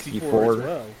 Kart WinBack 64 as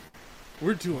well.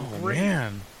 We're doing Oh great.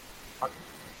 man,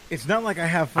 it's not like I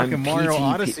have fucking I'm Mario PTP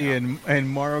Odyssey and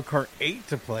Mario Kart 8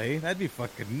 to play. That'd be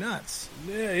fucking nuts.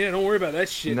 Yeah, don't worry about that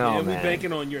shit, No, man. We're man.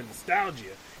 banking on your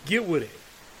nostalgia. Get with it.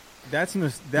 That's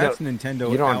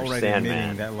Nintendo you don't outright understand, admitting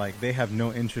man. that like they have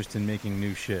no interest in making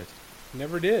new shit.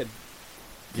 Never did.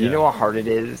 Do you Yeah. know how hard it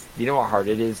is? Do you know how hard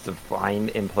it is to find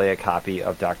and play a copy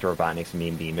of Dr. Robotnik's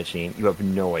Mean Bean Machine? You have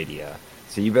no idea.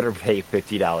 So you better pay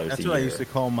 $50 That's a what year. I used to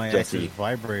call my Jesse. ex's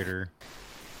vibrator.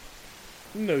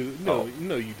 No, Oh.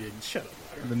 no, you didn't. Shut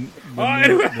up, The, liar.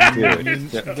 the, Oh,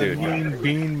 anyway. Dude, mean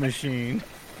bean machine.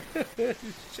 Shut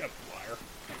up, liar.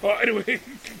 Oh, anyway.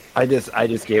 I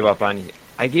just gave up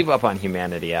on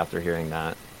humanity after hearing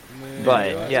that.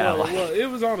 But, yeah, well, like- well, it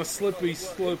was on a slippery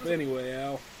slope anyway,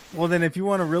 Al. Well, then, if you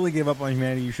want to really give up on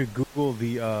humanity, you should Google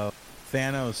the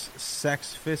Thanos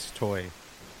sex fist toy,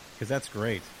 because that's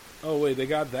great. Oh wait, they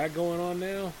got that going on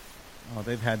now. Oh,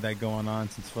 they've had that going on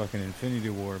since fucking Infinity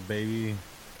War, baby.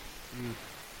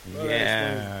 Well, that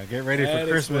Yeah, get ready that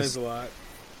for Christmas. explains a lot.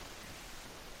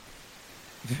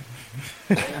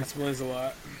 That explains a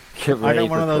lot. Get I ready got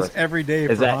one for of those Christmas. every day Is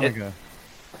for that it? Hanukkah.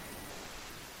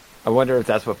 I wonder if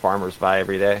that's what farmers buy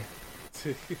every day.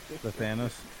 The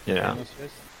Thanos. You know, Thanos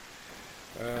fist.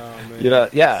 Oh man. you know,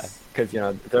 yeah, because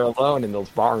they're alone in those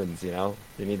barns. You know,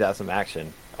 you need to have some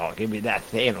action. Oh, give me that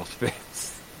Thanos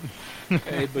fist.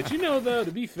 Hey, but though,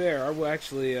 to be fair, I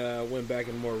actually went back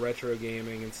into more retro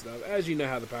gaming and stuff. As you know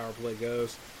how the power play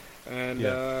goes. And,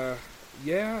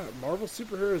 yeah, Marvel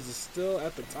Superheroes is still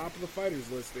at the top of the fighters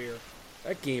list here.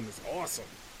 That game is awesome.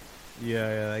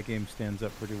 Yeah, that game stands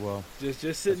up pretty well. Just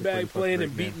sitting That's a pretty back playing fucking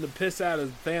and great beating the piss out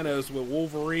of Thanos with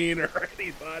Wolverine or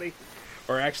anybody.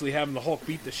 Or actually having the Hulk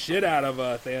beat the shit out of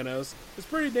Thanos. It's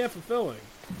pretty damn fulfilling.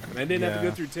 And I didn't have to Yeah.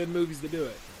 go through 10 movies to do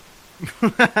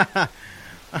it.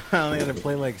 I only had to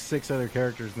play like 6 other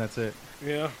characters, and that's it.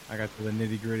 Yeah. I got to the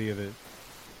nitty gritty of it.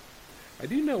 I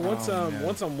do know once man.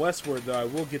 once I'm westward though, I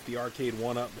will get the arcade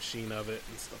 1-up machine of it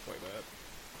and stuff like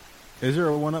that. Is there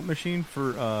a 1-up machine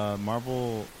for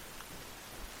Marvel?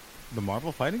 The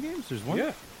Marvel fighting games? There's one.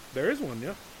 Yeah, there is one.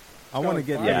 Yeah, I want to like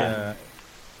get five. the. Yeah.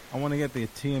 I want to get the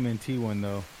TMNT one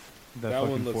though. The That one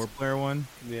fucking looks- 4-player one.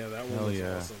 yeah, that one Hell looks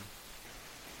yeah. awesome.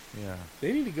 Yeah.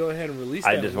 They need to go ahead and release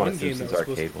I that just one want a game that Simpsons was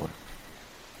supposed arcade to. one.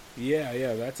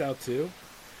 Yeah, that's out too.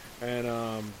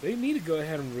 And they need to go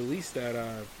ahead and release that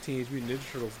Teenage Mutant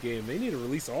Ninja Turtles game. They need to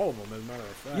release all of them, as a matter of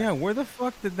fact. Yeah. Where the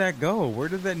fuck did that go? Where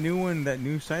did that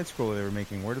new side scroller they were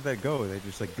making? Where did that go? They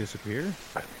just like disappear?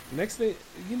 Next thing,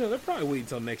 they're probably waiting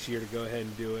until next year to go ahead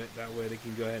and do it. That way they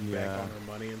can go ahead and bank Yeah. on their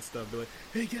money and stuff. Be like,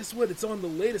 hey, guess what? It's on the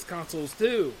latest consoles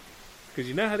too. Because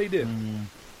you know how they do.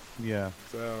 Yeah.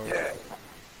 So,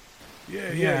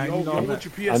 Yeah, y'all I'm want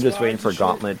your PS5 I'm just waiting and for shit?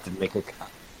 Gauntlet to make a.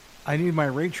 I need my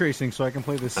ray tracing so I can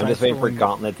play this. I'm just waiting for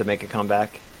Gauntlet to make a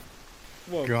comeback.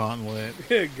 Well, Gauntlet.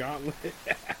 Gauntlet.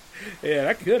 Yeah,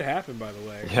 that could happen, by the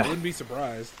way. I Yeah. wouldn't be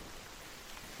surprised.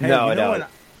 Hey, no, you know no. what-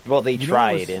 Well, they you know what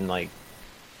tried was- in like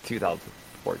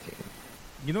 2014.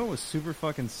 You know what was super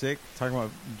fucking sick? Talking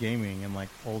about gaming and like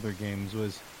older games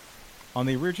was on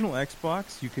the original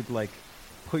Xbox. You could like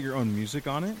put your own music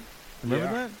on it. Remember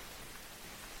Yeah. that?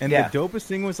 And Yeah. the dopest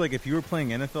thing was like if you were playing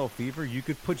NFL Fever, you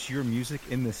could put your music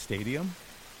in the stadium.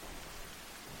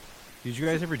 Did you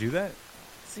guys ever do that?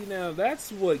 See, now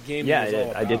that's what gaming Yeah, is I all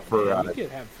did. about. I did for, man. You could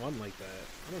have fun like that.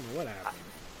 I don't know what happened.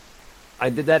 I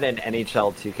did that in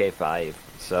NHL 2K5.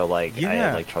 So like I Yeah.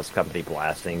 had like Trust Company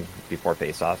blasting before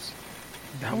face-offs.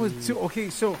 That was too okay.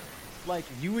 So, like,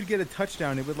 you would get a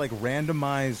touchdown. It would like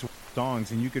randomize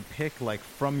songs, and you could pick like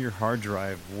from your hard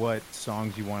drive what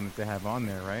songs you wanted to have on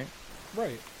there, right?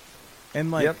 Right.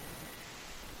 And like, Yep.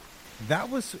 that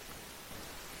was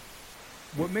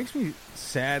what makes me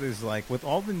sad. Is like with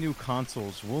all the new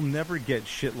consoles, we'll never get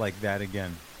shit like that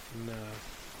again. No.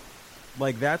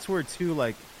 Like that's where too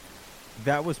like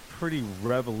that was pretty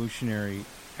revolutionary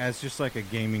as just like a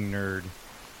gaming nerd,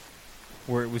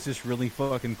 where it was just really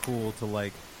fucking cool to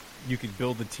like you could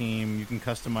build a team, you can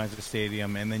customize a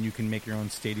stadium, and then you can make your own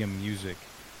stadium music.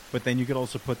 But then you could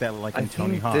also put that like in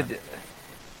Tony Hawk,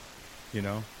 you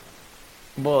know?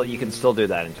 Well, you can still do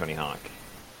that in Tony Hawk.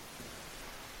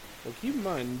 Well, keep in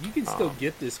mind, you can still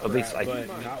get this crap, at least I-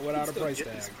 but not without a price tag.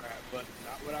 Well,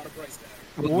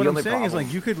 The what I'm only saying is problem-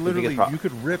 like you could the literally biggest prob- you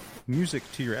could rip music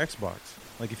to your Xbox.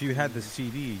 Like if you had the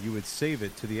CD, you would save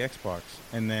it to the Xbox,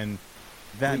 and then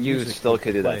that You music still would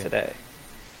could do that play today.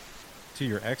 to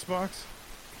your Xbox.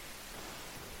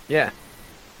 Yeah,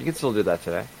 you can still do that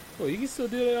today. Well, you can still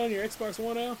do that on your Xbox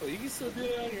One now. Well, you can still do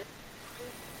that on your.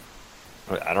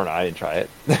 I don't know. I didn't try it,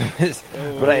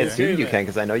 Oh, but I okay. assume you can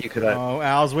because I know you could. Oh,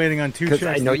 Al's waiting on two 'Cause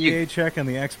checks: I know the you- EA check and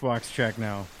the Xbox check.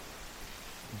 Now,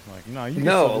 I'm like, no, you can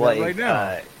No, still do like that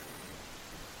right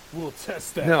now. We'll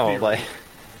test that. no, theory. like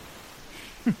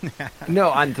no.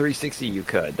 On 360, you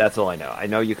could. That's all I know. I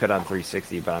know you could on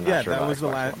 360, but I'm not Yeah, sure. that about was the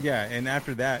Xbox last. One. Yeah, and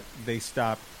after that, they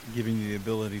stopped giving you the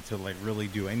ability to like really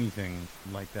do anything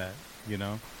like that. You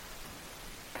know,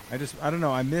 I don't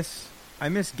know. I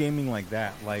miss gaming like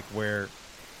that, like where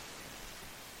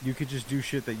you could just do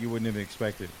shit that you wouldn't have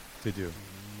expected to do.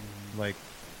 Like,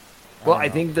 Well, don't I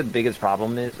know. think the biggest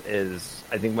problem is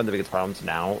I think one of the biggest problems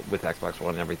now with Xbox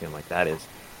One and everything like that is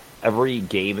every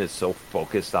game is so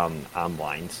focused on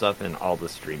online stuff and all the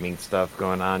streaming stuff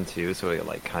going on too, so it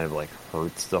like kind of like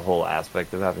hurts the whole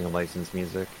aspect of having a licensed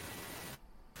music.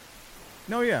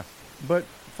 No, yeah, but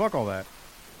fuck all that.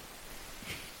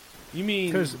 You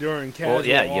mean 'Cause- during casual Well,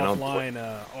 yeah, you know, offline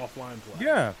play?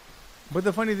 Yeah. But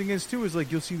the funny thing is too is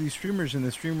like you'll see these streamers and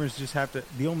the streamers just have to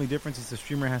the only difference is the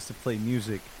streamer has to play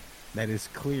music that is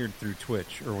cleared through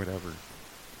Twitch or whatever.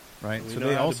 Right? We So know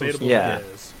they how also debatable still Yeah. it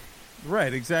is.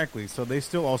 Right, exactly. So they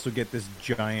still also get this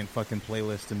giant fucking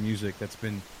playlist of music that's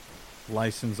been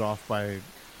licensed off by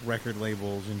record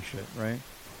labels and shit, right?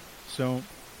 So it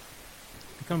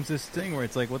becomes this thing where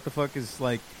it's like what the fuck is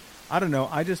like I don't know,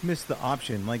 I just miss the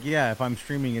option. Like yeah, if I'm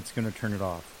streaming it's going to turn it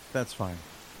off. That's fine.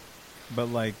 But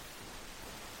like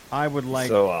I would like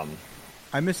So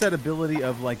I miss that ability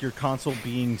of like your console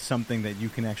being something that you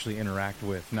can actually interact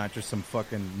with, not just some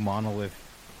fucking monolith,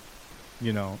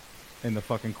 you know, in the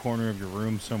fucking corner of your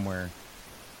room somewhere.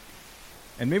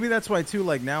 And maybe that's why too,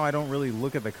 like now I don't really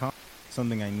look at the console as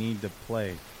something I need to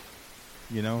play,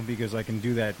 you know, because I can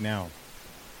do that now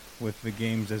with the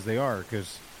games as they are.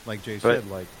 Because like Jay But- said,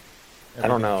 like I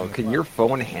don't everything's know. in the Can cloud. your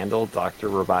phone handle Dr.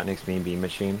 Robotnik's Mean Bean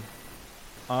Machine?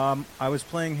 I was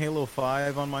playing Halo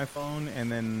 5 on my phone,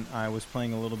 and then I was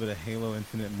playing a little bit of Halo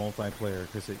Infinite multiplayer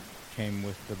because it came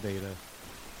with the beta.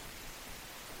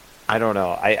 I don't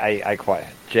know. I quite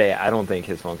Jay. I don't think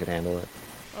his phone could handle it.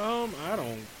 I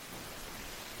don't.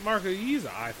 Marco, you use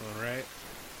an iPhone, right?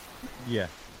 Yeah.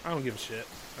 I don't give a shit.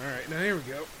 All right, now here we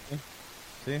go.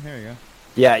 See, here you go.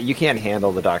 Yeah, you can't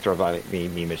handle the Dr. Robotnik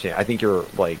Mean Bean Machine. I think your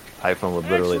like iPhone would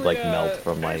literally Actually, like melt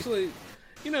from like. Actually,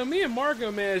 you know, me and Marco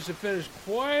managed to finish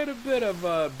quite a bit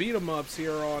of beat 'em ups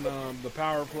here on the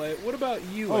Power Play. What about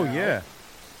you? Oh Al? yeah.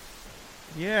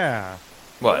 Yeah.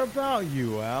 What What? about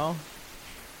you, Al?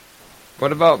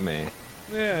 What about me?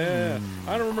 Yeah.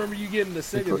 I don't remember you getting the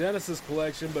Sega Genesis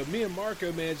collection, but me and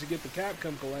Marco managed to get the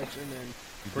Capcom collection and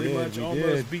pretty did, much we almost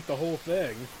did. beat the whole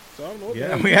thing. So I don't know what the Yeah,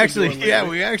 hell we you've been actually, doing yeah,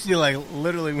 lately. we actually like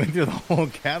literally went through the whole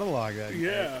catalog. That day.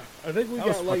 Yeah, I think we That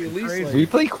was got like at fucking least crazy. like We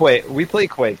play Quake. We play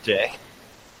Quake, Jay.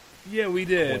 yeah, we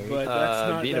did,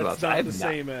 but beat 'em that's ups. I not have the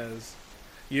not- same as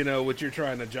what you're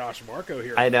trying to Josh Marco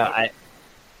here. I know.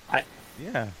 about.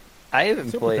 Yeah. I haven't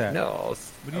What's up with played. that? No, I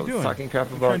was, What I are you was doing? talking crap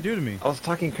What you about. trying to do to me? I was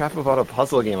talking crap about a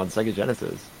puzzle game on Sega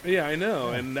Genesis. Yeah, I know,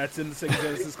 and that's in the Sega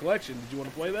Genesis collection. Did you want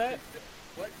to play that?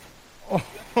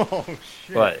 Oh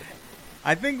shit. But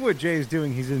I think what Jay is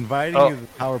doing, he's inviting Oh. you to the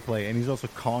power play, and he's also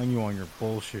calling you on your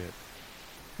bullshit.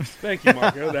 Thank you,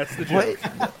 Marco. That's the joke.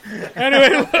 What?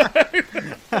 Anyway,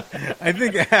 I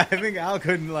think Al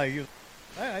couldn't like.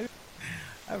 I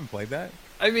haven't played that.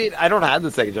 I mean, I don't have the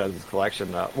Sega Genesis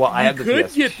collection though. Well, I have the could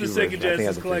PS2 get the Sega version. I think I have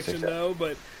Genesis the collection 360. though,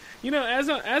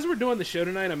 but as we're doing the show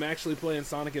tonight, I'm actually playing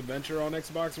Sonic Adventure on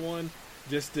Xbox One,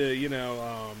 just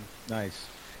to Nice.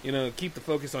 keep the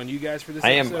focus on you guys for this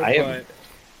I am- episode. I am- But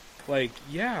like,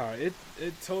 yeah, it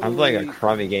totally. I'm playing a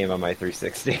crummy game on my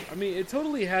 360. I mean, it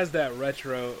totally has that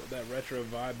retro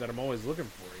vibe that I'm always looking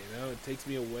for. It takes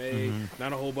me away.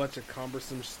 Not a whole bunch of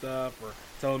cumbersome stuff or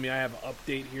telling me I have an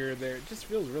update here or there. It just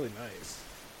feels really nice.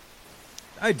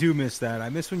 I do miss that. I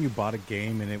miss when you bought a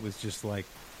game and it was just like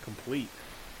Complete.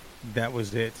 that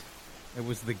was it. It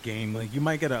was the game. Like you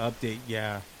might get an update,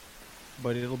 yeah,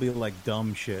 but it'll be like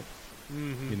dumb shit.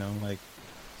 Mm-hmm. Like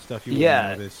stuff you Yeah.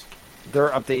 wouldn't notice.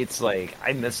 There are updates like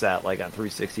I miss that like on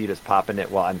 360. You just pop in it.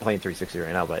 Well, I'm playing 360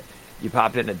 right now, but you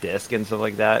pop in a disc and stuff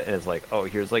like that, and it's like, oh,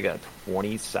 here's like a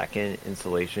 20-second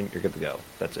installation. You're good to go.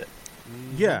 That's it.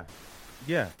 Yeah,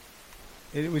 yeah.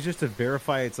 It was just to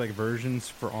verify it's like versions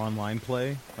for online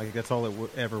play. Like that's all it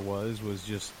ever was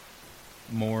just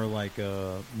more like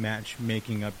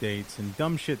matchmaking updates and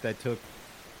dumb shit that took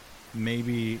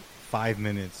maybe 5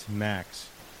 minutes max.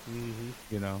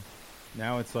 Mm-hmm.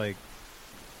 Now it's like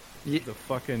Ye- the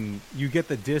fucking you get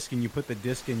the disc and you put the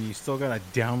disc in, you still gotta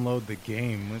download the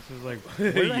game. Which is like,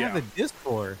 what do I Yeah. have the disc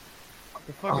for? What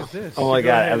the fuck is this? Oh my Go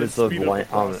god, ahead and episode speed up one. the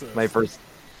process.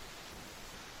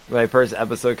 My first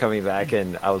episode coming back,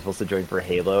 and I was supposed to join for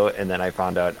Halo, and then I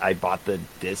found out I bought the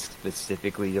disc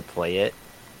specifically to play it,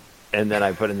 and then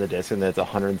I put in the disc, and it's a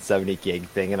 170 gig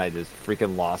thing, and I just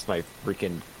freaking lost my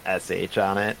freaking SH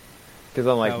on it because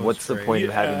I'm like, That was what's the great. point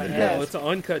of having the Hell, disc? it's an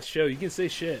uncut show. You can say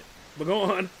shit, but go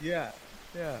on. Yeah,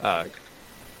 yeah.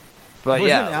 But Wasn't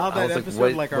yeah, Al I that was episode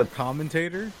what- like our what-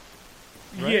 commentator?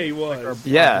 Right? Yeah, he Like our was.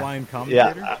 Yeah, blind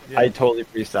commentator? I totally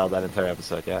freestyled that entire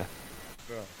episode. Yeah,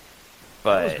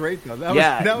 but That was great though. That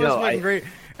yeah, was that was no, fucking I- great.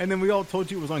 And then we all told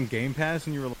you it was on Game Pass,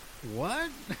 and you were like, "What?"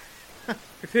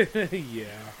 Yeah,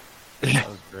 That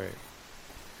was great.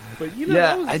 but Yeah,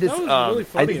 that was, I just, that was I really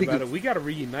funny think about it's- it. We got to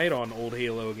reunite on old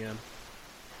Halo again.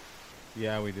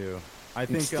 Yeah, we do. I I'm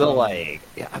think still like,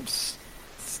 yeah, I'm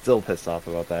still pissed off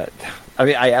about that. I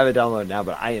mean, I have it downloaded now,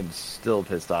 but I am still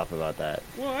pissed off about that.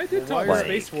 Well, I did Well, talk why- to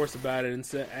Space Force about it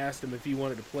and asked him if he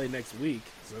wanted to play next week.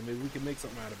 So maybe we can make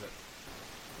something out of it.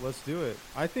 let's do it.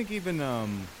 I think even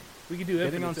We could do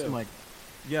getting Infinite on too. some like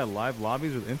live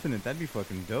lobbies with Infinite, that'd be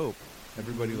fucking dope.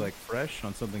 Everybody like fresh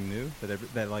on something new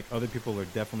that like other people are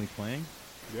definitely playing.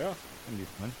 Yeah. That'd be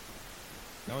fun.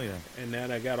 Hell yeah. And now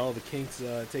that I got all the kinks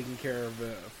taken care of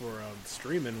for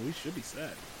streaming, we should be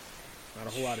set. Not a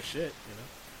whole lot of shit,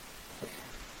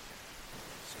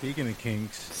 Speaking of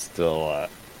kinks, Still,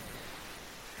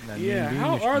 that Yeah, Mean Bean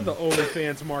how are machine. the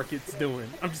OnlyFans markets doing?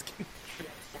 I'm just kidding.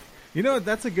 You know,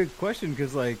 that's a good question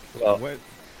because, like, Well- what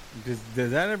does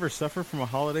that ever suffer from a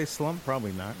holiday slump?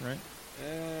 Probably not, right?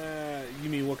 You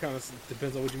mean what kind of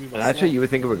depends on what you mean by actually, slump? you would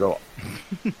think it would go.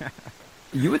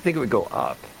 You would think it would go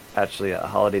up. Actually, a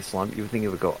holiday slump, you would think it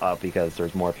would go up because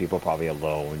there's more people probably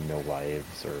alone, no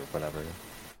wives or whatever.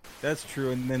 That's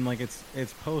true. And then, like, it's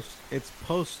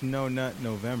post No Nut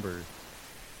November.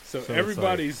 So it's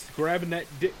everybody's grabbing that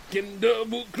dick and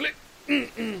double click.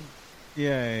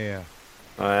 Yeah.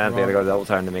 I think I gotta go double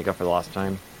time to make up for lost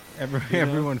time.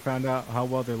 Everyone found out how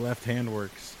well their left hand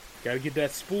works. Got to get that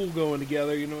spool going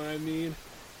together. You know what I mean?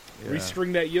 Yeah.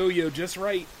 Restring that yo-yo just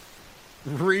right.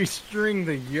 Restring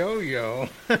the yo-yo.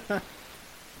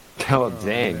 Oh,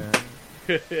 dang. man.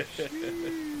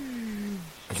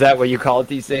 Is that what you call it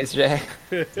these days, Jay?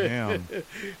 Damn.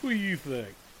 What do you think?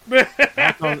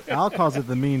 Al calls it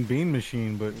the Mean Bean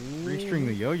Machine, but restring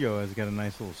the yo-yo has got a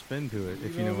nice little spin to it,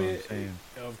 if you know what I'm saying.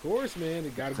 Of course, man.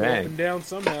 It got to go Dang. up and down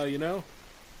somehow, you know?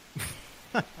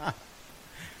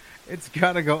 It's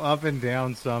got to go up and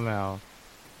down somehow.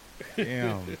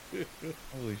 Damn.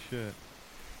 Holy shit.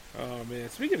 Oh, man.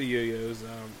 Speaking of yo-yos,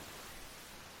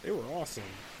 they were awesome.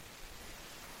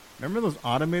 Remember those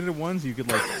automated ones you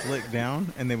could like flick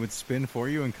down and they would spin for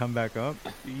you and come back up?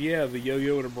 Yeah, the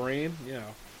yo-yo with a brain. Yeah.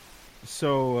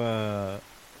 So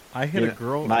I hit a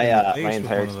girl. My in the face my with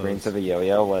entire one of experience those. of a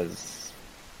yo-yo was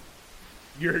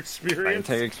Your my experience?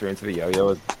 entire experience of a yo-yo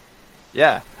was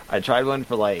I tried one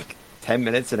for like 10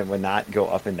 minutes and it would not go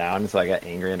up and down, so I got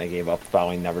angry and I gave up,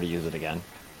 vowing never to use it again.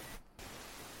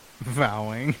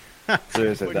 Vowing.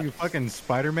 Seriously, What are you, fucking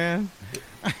Spider-Man?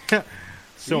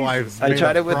 So Jesus. I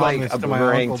tried it with, like, a to my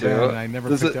boomerang, Uncle too. Ben, and I never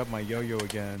This picked is- up my yo-yo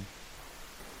again.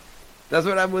 That's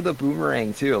what happened with the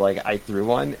boomerang too. Like I threw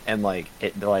one and like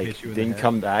it like Hit you in the didn't head.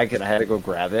 come back, and I had to go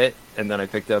grab it, and then I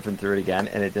picked it up and threw it again,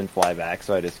 and it didn't fly back.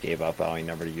 So I just gave up, vowing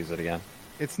never to use it again.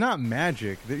 It's not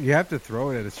magic. You have to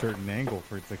throw it at a certain angle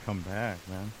for it to come back,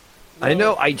 man. I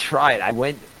know. I tried. I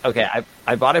went. Okay,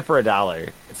 I bought it for $1.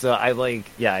 So I like.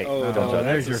 Yeah. Oh, don't no,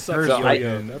 judge there's that's me. a your suck first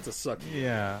yo-yo. one. That's a suck.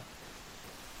 Yeah.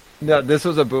 No, this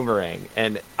was a boomerang,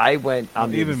 and I went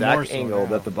on the Even more exact so angle now.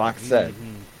 that the box said.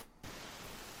 Mhm.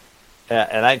 Yeah,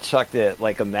 and I chucked it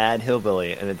like a mad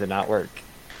hillbilly, and it did not work.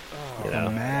 Oh, You A know?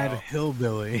 mad wow.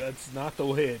 hillbilly. That's not the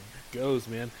way it goes,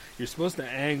 man. You're supposed to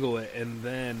angle it, and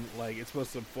then like it's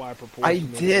supposed to fly I proportionally.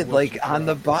 did, to what like you on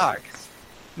throw. the box.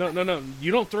 No.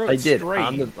 You don't throw it I did straight.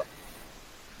 on the.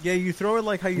 Yeah, you throw it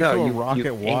like how you No, throw you- a rock you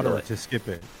at water angle it. to skip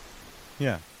it.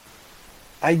 Yeah.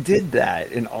 I did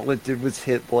that, and all it did was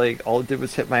hit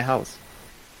my house.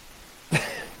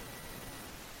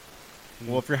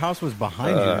 Well, if your house was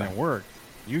behind you and it worked,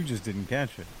 you just didn't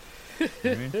catch it. You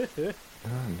know what I mean?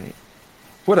 Oh man,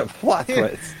 what a plot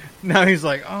twist! Now he's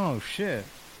like, oh shit.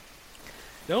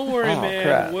 Don't worry, Oh, man.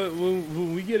 crap.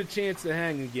 When we get a chance to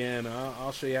hang again,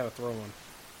 I'll show you how to throw one.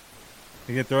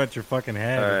 You can throw it at your fucking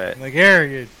head. All right. Like, here,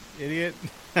 you idiot.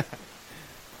 I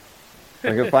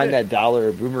can find that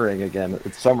 $1 boomerang again.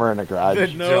 It's somewhere in a garage.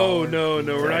 Good. No, $1. we're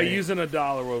not Right. using a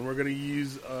dollar one. We're gonna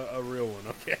use a real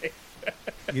one, okay?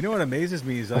 You know what amazes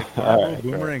me is like All little right,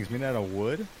 boomerangs made out of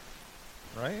wood,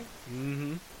 right?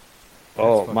 Mm-hmm.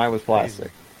 Oh, That's mine was fucking crazy.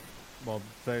 plastic. Well,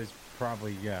 there's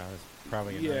probably that's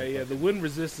probably Yeah, another yeah. fucking- The wind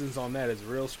resistance on that is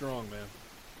real strong, man.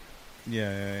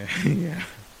 yeah. yeah.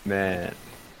 Man,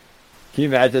 can you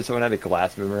imagine if someone had a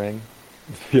glass boomerang?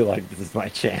 I feel like this is my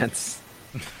chance.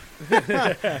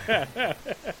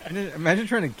 Imagine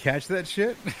trying to catch that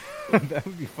shit. That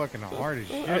would be fucking hard as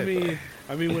shit.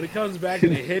 I mean, when it comes back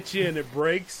and it hits you and it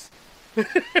breaks,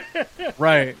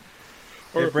 right.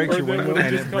 or It breaks or your then window when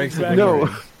and just it breaks comes the back- No.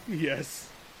 boomerang. Yes.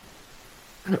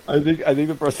 I think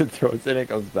the person throws it and it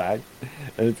comes back,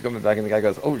 and it's coming back, and the guy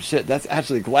goes, "Oh shit, that's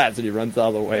actually glass," and he runs out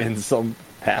of the way, and some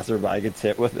passerby gets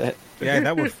hit with it. Yeah,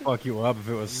 that would fuck you up if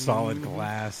it was solid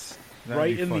glass. That'd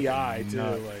Right be in the fucking eye too.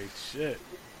 nuts. Like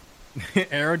shit.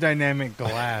 Aerodynamic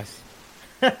glass.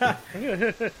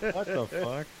 What the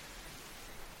fuck?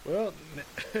 Well,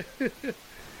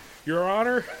 Your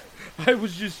Honor, I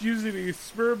was just using an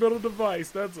experimental device.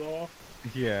 That's all.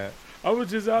 Yeah, I was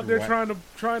just out there Right.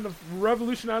 trying to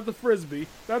revolutionize the frisbee.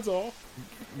 That's all.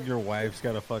 your wife's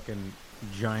got a fucking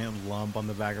giant lump on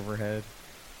the back of her head.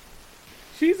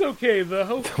 She's okay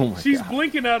though. Oh my She's God.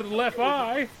 blinking out of the left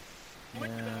eye.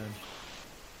 Man,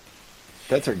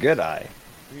 That's her good eye.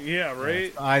 Yeah,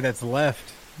 right. eye that's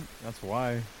left. That's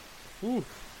why. Ooh.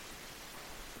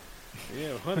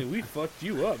 Yeah, honey, we fucked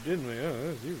you up, didn't we?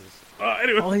 Oh, Jesus.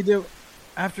 Anyway. All he did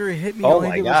after he hit me, Oh all he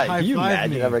my did was god, high can you five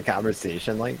imagine me. having a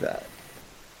conversation like that?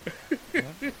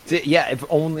 Yeah, if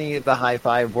only the high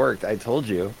five worked. I told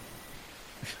you.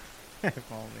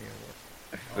 If only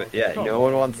it But yeah, come no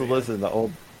one on, wants to man. listen to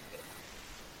old.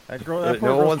 That girl, that No poor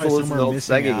one girl's wants to probably listen to somewhere old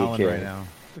missing Sega Geek Alan here. right now.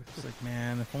 It's like,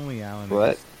 man, if only Alan had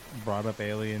What? just brought up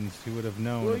aliens, he would have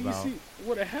known Well, you about. see,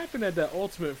 what happened at that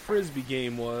ultimate frisbee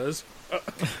game was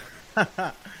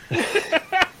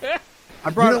I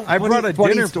brought a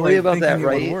funny dinner story plate about thinking that, it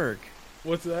right? would work.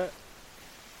 what's that?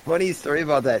 Funny story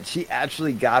about that. She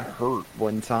actually got hurt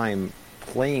one time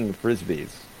playing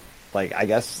frisbees. Like, I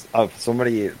guess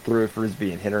somebody threw a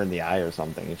frisbee and hit her in the eye or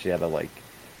something, and she had to like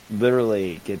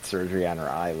literally get surgery on her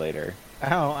eye later.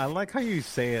 Al, I like how you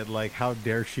say it. Like, how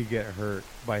dare she get hurt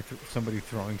by somebody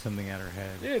throwing something at her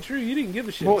head? Yeah, true. You didn't give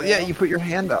a shit. Well, yeah, pal. you put your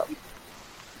hand up.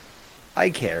 I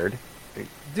cared. I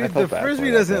Dude, felt the bad frisbee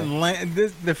for her that doesn't day. land.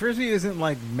 The frisbee isn't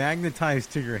like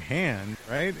magnetized to your hand,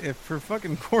 right? If her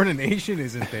fucking coordination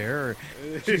isn't there, or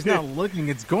she's not looking,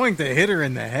 it's going to hit her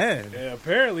in the head. Yeah,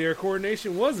 apparently her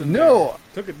coordination wasn't. No.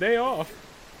 there. Took a day off.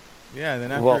 Yeah,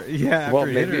 then after, Well, after it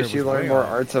hit maybe her, if it she was learned way more off.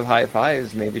 arts of high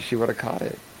fives, maybe she would have caught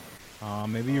it.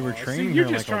 Maybe you were See, training you're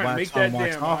her just like a trying to make wax that on,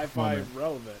 wax damn off high five moment.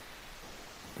 relevant.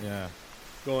 Yeah,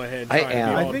 Go ahead. And I try and am,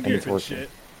 be all I think deep it's and working. shit.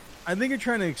 I think you're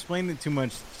trying to explain it too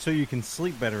much so you can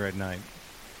sleep better at night.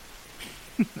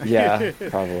 Yeah,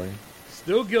 probably.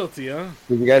 Still guilty, huh?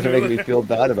 Because you guys are making me feel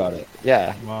bad about it.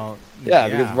 Yeah. Well, Yeah,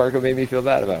 because Marco made me feel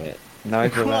bad about it. Now I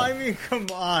feel Well, I bad. mean, come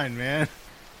on, man.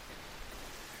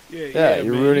 Yeah,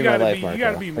 you're man. ruining my you gotta life, be, Marco. You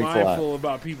gotta be Thanks a lot. mindful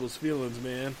about people's feelings,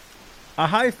 man. A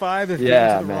high five if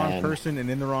Yeah, given to the wrong man. person and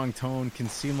in the wrong tone can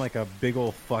seem like a big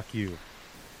ol' fuck you.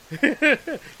 Yeah,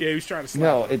 he was trying to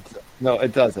slap her. No,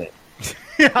 it doesn't.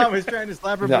 Yeah, I was trying to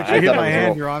slap her, No, but she I hit thought it my was hand,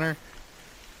 all- Your Honor.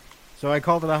 So I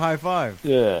called it a high five.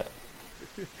 Yeah.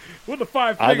 What the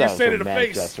five I fingers thought say it to was the a mad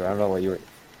face? gesture. I don't know what you were.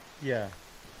 Yeah.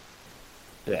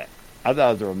 Yeah. I thought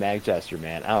it was a romantic gesture,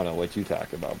 man. I don't know what you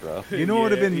talking about, bro. You know what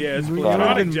would have been? Yeah, it's a you know what would've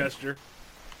platonic been- gesture.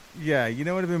 Yeah, you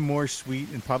know what would have been more sweet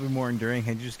and probably more enduring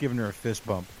had you just given her a fist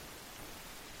bump,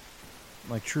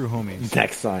 like true homies.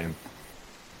 Next time.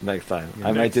 Next time. Yeah,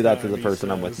 I might next do that to time, the he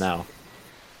person I'm with says. now.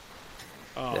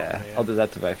 Oh, Yeah, man. I'll do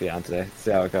that to my fiance.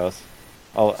 See how it goes.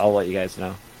 I'll let you guys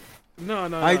know. No,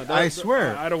 I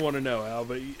swear. I don't want to know, Al,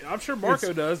 but I'm sure Marco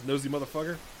It's- does. Nosy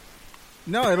motherfucker.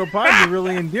 No, it'll probably be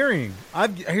really endearing.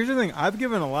 Here's the thing: I've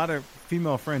given a lot of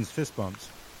female friends fist bumps.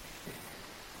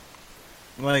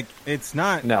 Like it's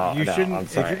not. No, you no, shouldn't. I'm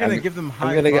If sorry. you're gonna I'm- give them I'm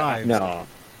high gonna fives, no.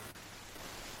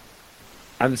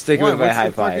 I'm sticking Why? with my What's the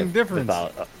high fucking five. difference?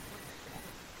 Without,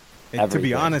 to be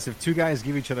everything. honest, if two guys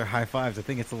give each other high fives, I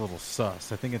think it's a little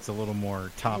sus. I think it's a little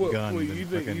more Top Gun. Well, than you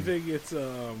think fucking- it's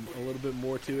a little bit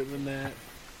more to it than that?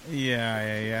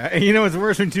 Yeah. And you know what's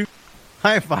worse when two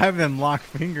high five them lock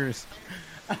fingers.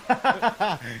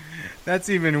 That's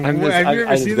even. I'm Have just- you I ever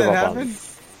just seen give that up on happen? it.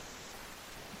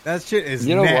 That shit is.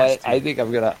 You know nasty. what? I think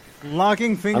I'm gonna.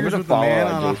 Locking fingers gonna with a man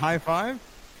follow on a Jason. high five,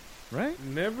 right?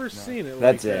 Never seen it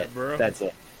That's like it, that, bro. That's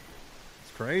it.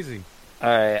 It's crazy. All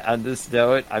right. On this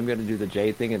note, I'm gonna do the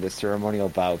J thing and the ceremonial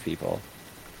bow people.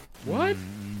 What?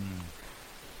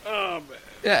 Mm.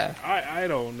 Yeah. I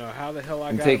don't know how the hell I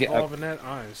I'm got taking- involved in that.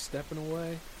 I am stepping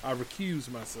away. I recuse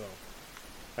myself.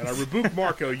 And I rebuke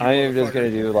Marco, you I am just motherfucker.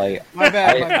 gonna do like. My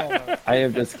bad. I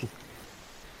am just.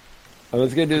 I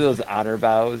was gonna do those honor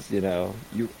bows. You know,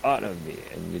 you honor me,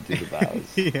 and you do the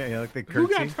bows. yeah, like the Who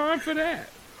got curtsy. time for that?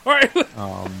 All right.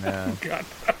 Oh man, God.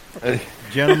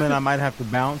 gentlemen, I might have to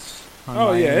bounce. On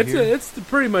Oh my yeah, end here. it's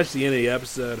pretty much the end of the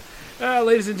episode.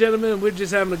 Ladies and gentlemen, we're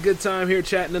just having a good time here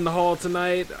chatting in the hall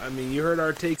tonight. I mean, you heard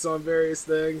our takes on various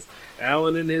things.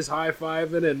 Alan and his high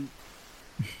fiving and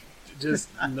just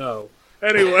no.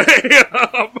 Anyway,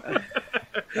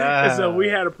 so we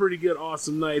had a pretty good,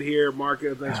 awesome night here.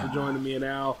 Marco, thanks for joining me and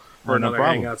Al for Oh, no another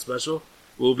problem. Hangout special.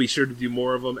 We'll be sure to do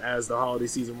more of them as the holiday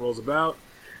season rolls about.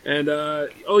 And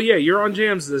oh yeah, you're on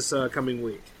Jams this coming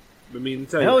week. I mean,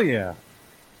 tell Hell you. yeah.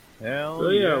 Hell So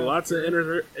yeah, lots of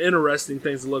interesting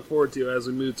things to look forward to as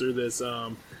we move through this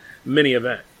mini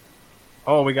event.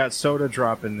 Oh, we got Soda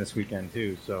dropping this weekend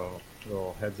too, so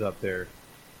little heads up there.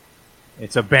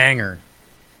 It's a banger.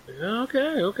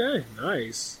 Okay,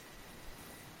 nice.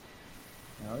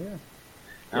 Hell yeah. Yep,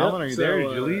 Alan, are you so, there?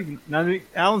 Did you leave? Now,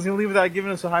 Alan's gonna leave without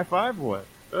giving us a high five or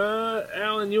what?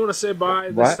 Alan, you want to say bye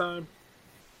this What? time?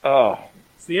 Oh,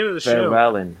 It's the end of the show.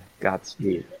 farewell and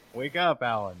Godspeed. Wake up,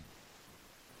 Alan.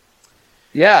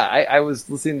 Yeah, I was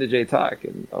listening to Jay talk,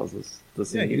 and I was just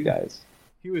listening Yeah, to you guys.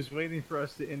 He was waiting for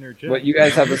us to interject. But you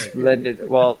guys have a splendid.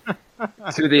 Well,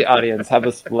 to the audience, have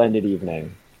a splendid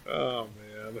evening. Oh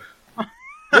man,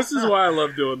 this is why I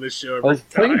love doing this show I every was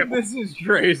playing, time. This is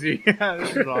crazy. This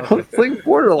is I awesome. was playing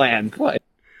Borderlands. What?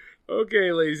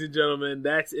 Okay, ladies and gentlemen,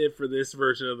 that's it for this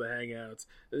version of the Hangouts.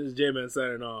 This is J-Man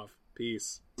signing off.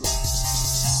 Peace.